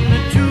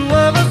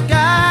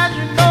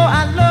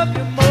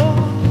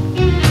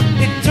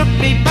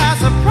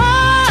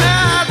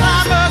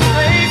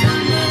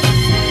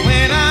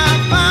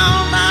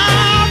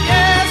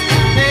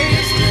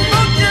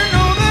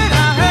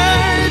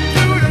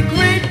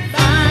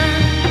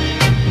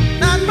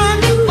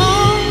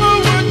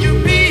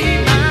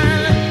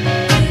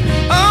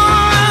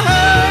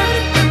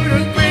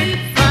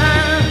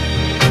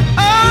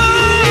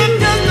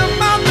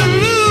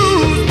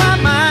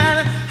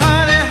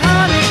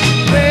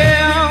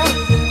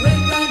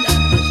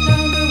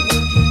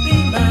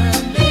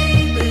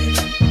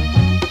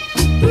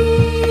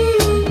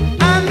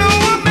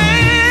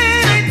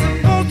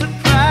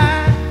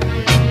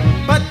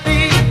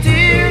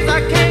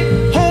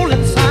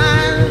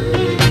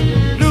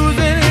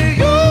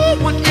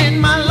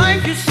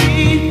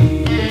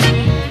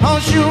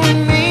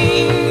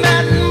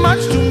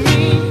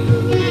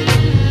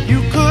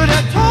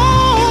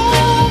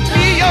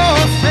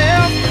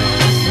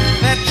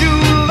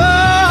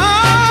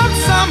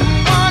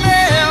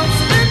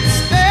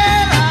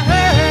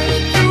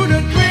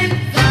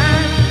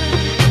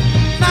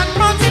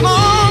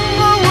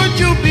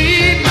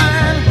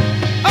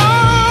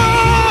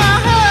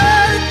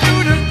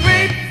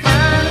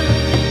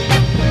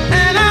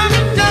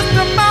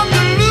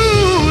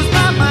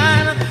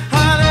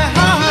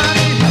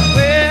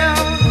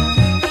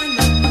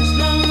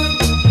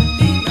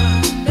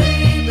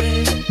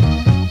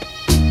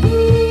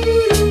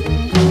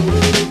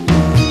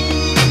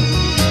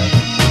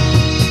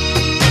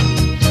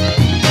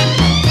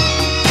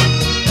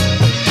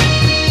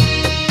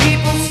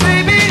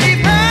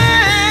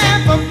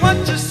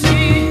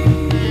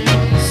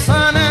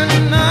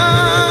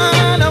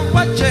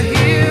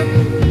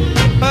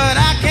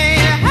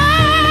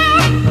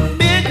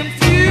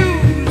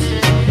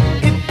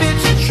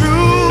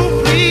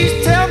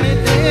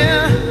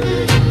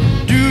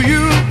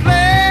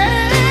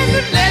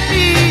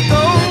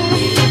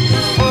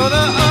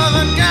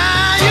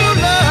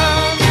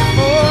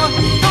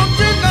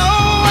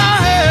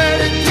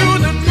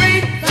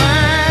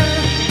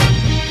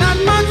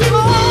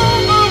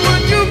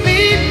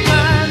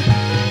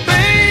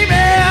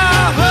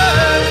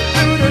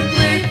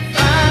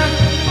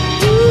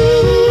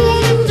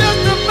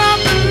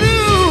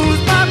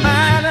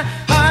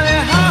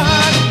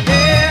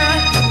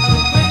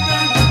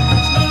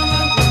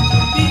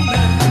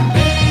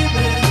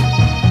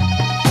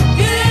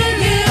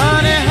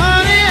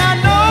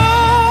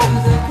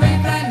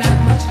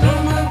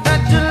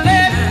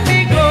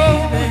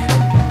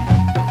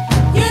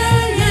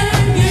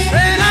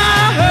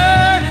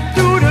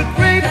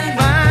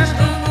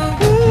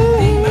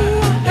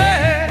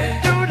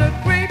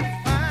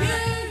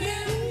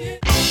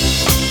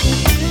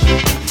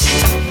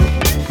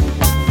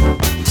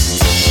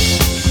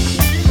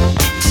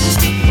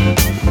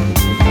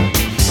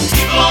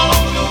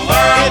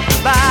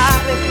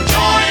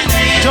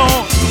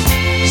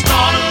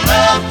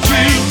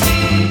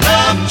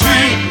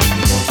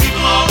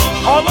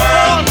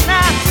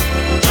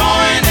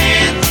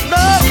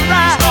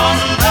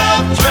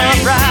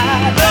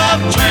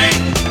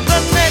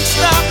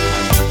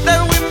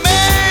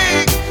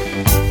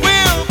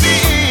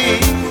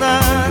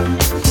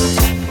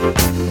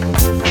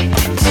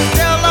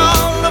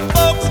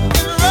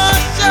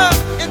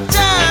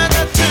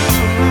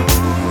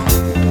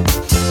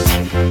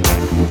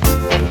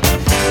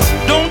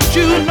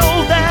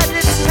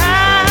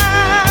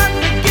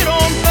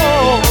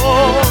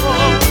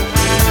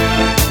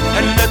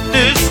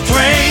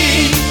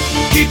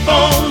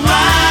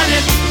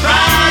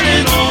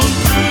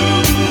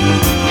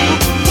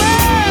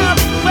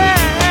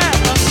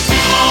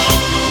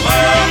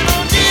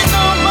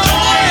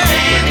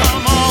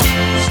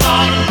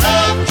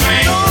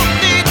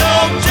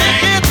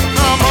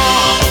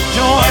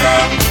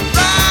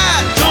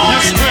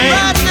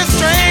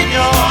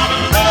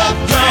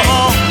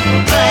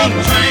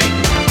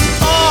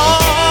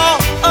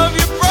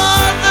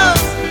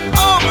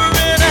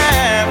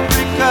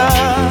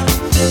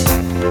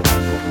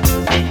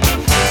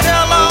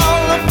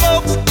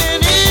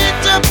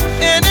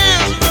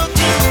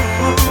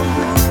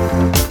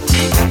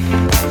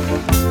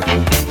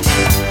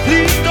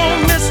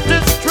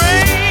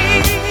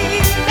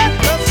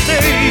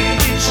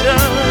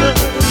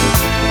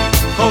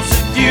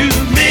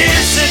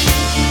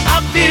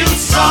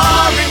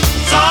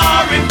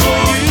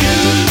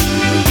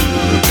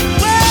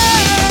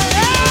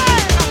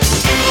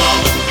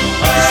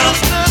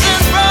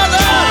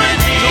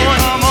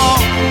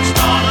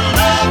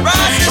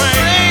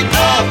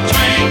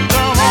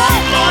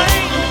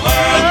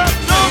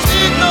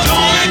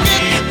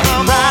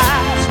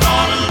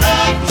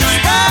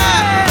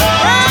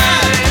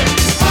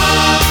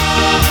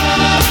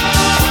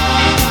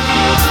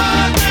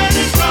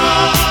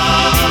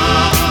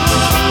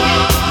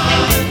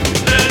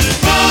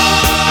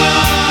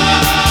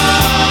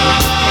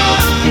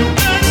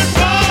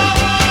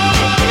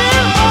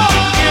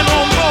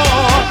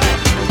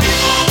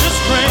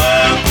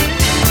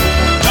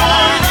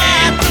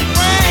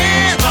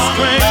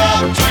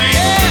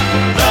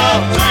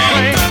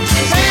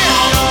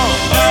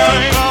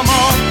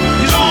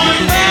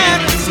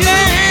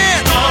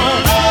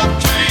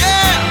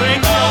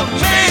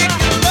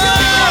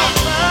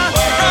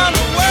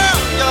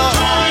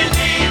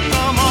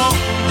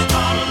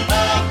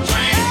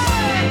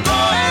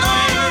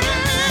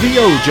the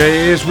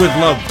OJs with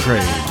Love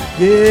Trade.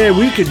 Yeah,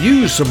 we could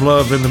use some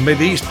love in the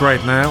Mideast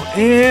right now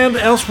and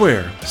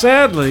elsewhere.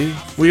 Sadly,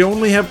 we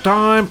only have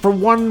time for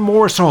one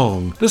more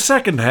song, the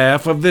second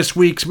half of this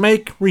week's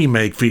Make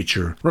Remake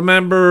feature.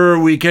 Remember,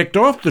 we kicked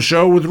off the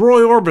show with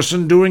Roy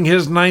Orbison doing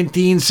his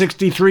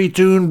 1963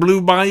 tune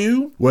Blue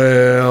Bayou?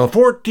 Well,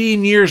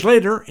 14 years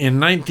later, in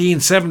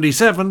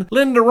 1977,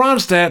 Linda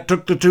Ronstadt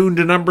took the tune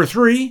to number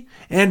 3,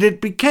 and it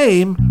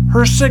became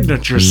her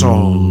signature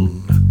song.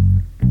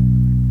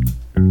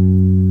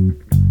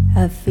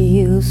 I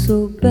feel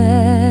so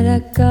bad, I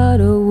got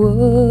a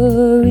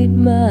worried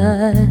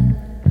mind.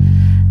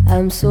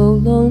 I'm so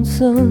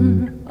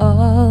lonesome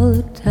all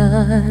the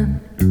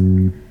time.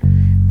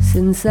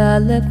 Since I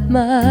left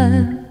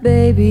my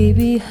baby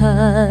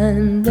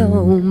behind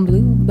on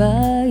Blue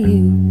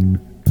Bayou.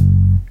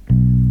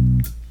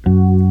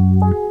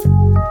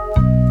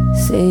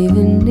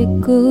 Saving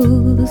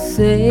nickels,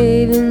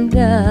 saving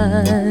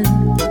dimes,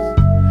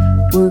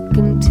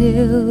 working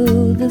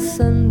till the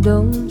sun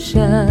don't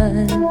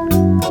shine,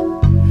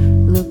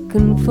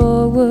 looking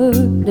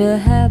forward to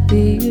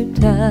happier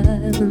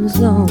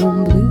times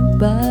on Blue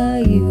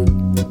Bayou.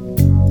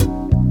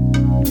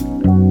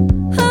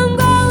 I'm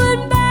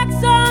going back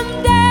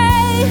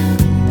someday,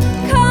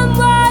 come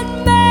what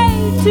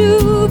may,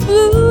 to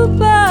Blue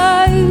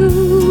Bayou,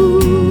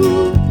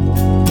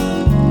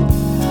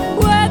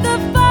 where the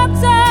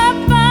folks are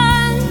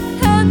fine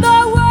and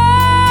the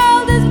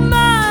world is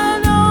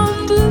mine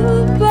on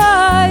Blue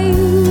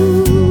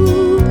Bayou,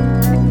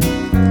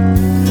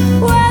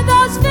 where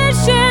those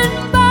fishing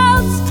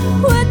boats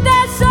with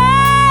their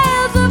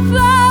sails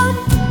afloat,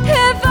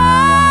 if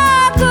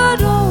I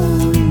could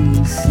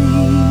only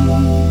see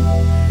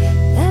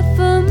that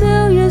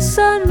familiar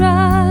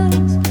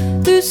sunrise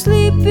through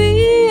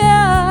sleepy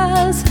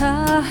eyes,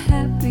 how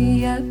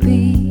happy I'd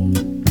be.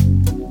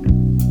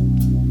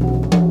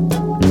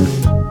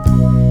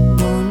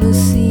 Wanna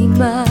see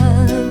my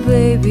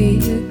baby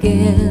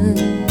again,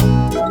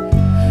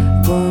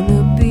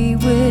 wanna be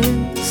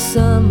with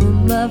some of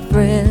my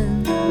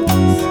friends,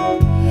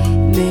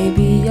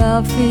 maybe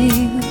I'll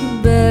feel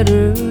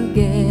better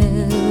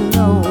again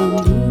on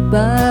Blue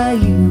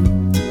Bayou.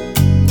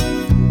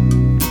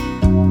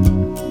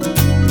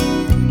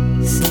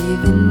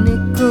 Saving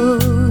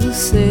nickels,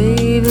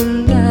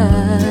 saving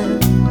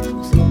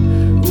dimes,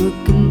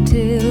 working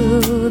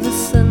till the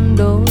sun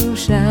don't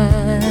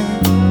shine,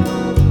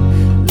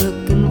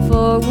 looking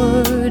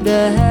forward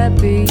to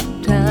happy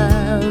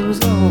times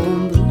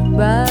on Blue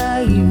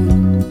Bayou.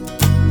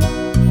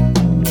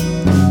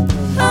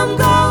 I'm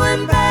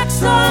going back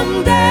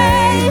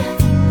someday,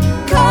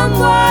 come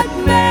what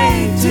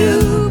may,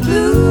 to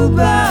Blue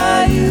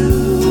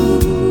Bayou,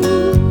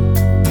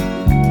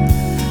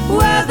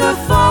 where the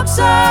folks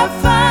are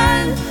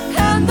fine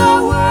and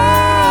the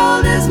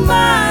world is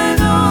mine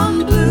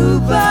on Blue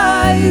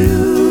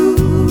Bayou,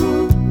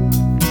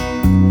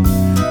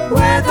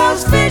 where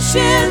those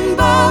fishing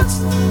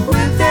boats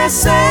with their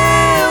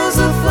sails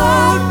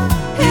afloat,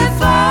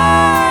 if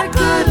I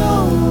could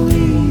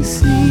only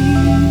see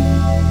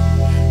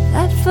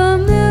that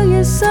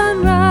familiar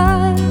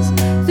sunrise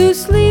through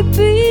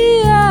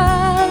sleepy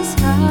eyes,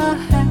 how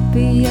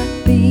happy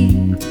I'd be.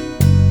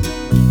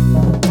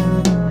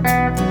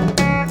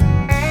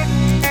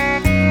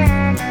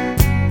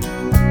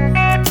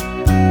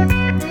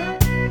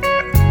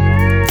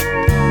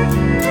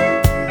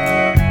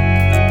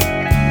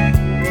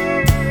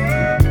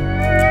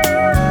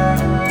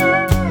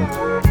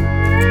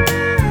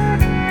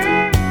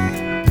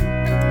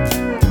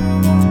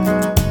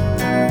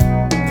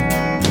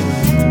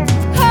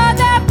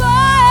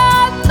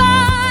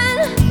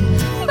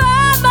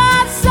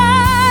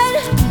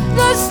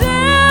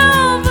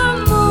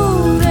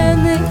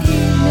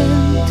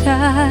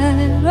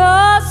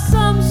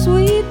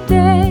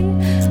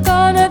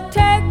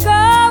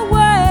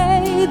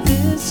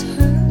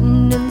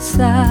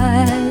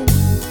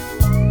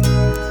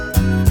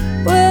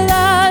 Will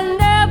I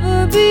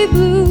never be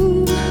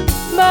blue?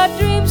 My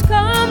dreams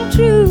come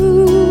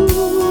true.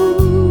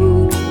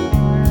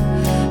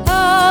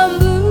 I'm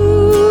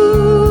blue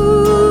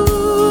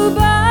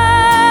by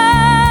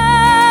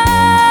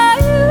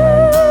you.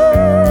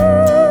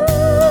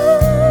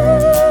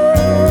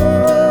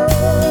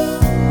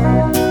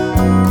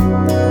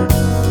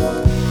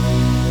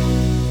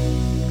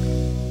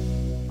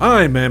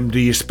 I'm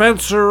MD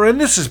Spencer, and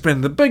this has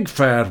been the Big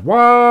Fat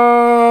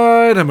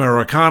White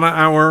Americana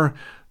Hour.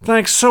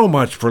 Thanks so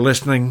much for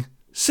listening.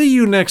 See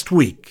you next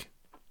week.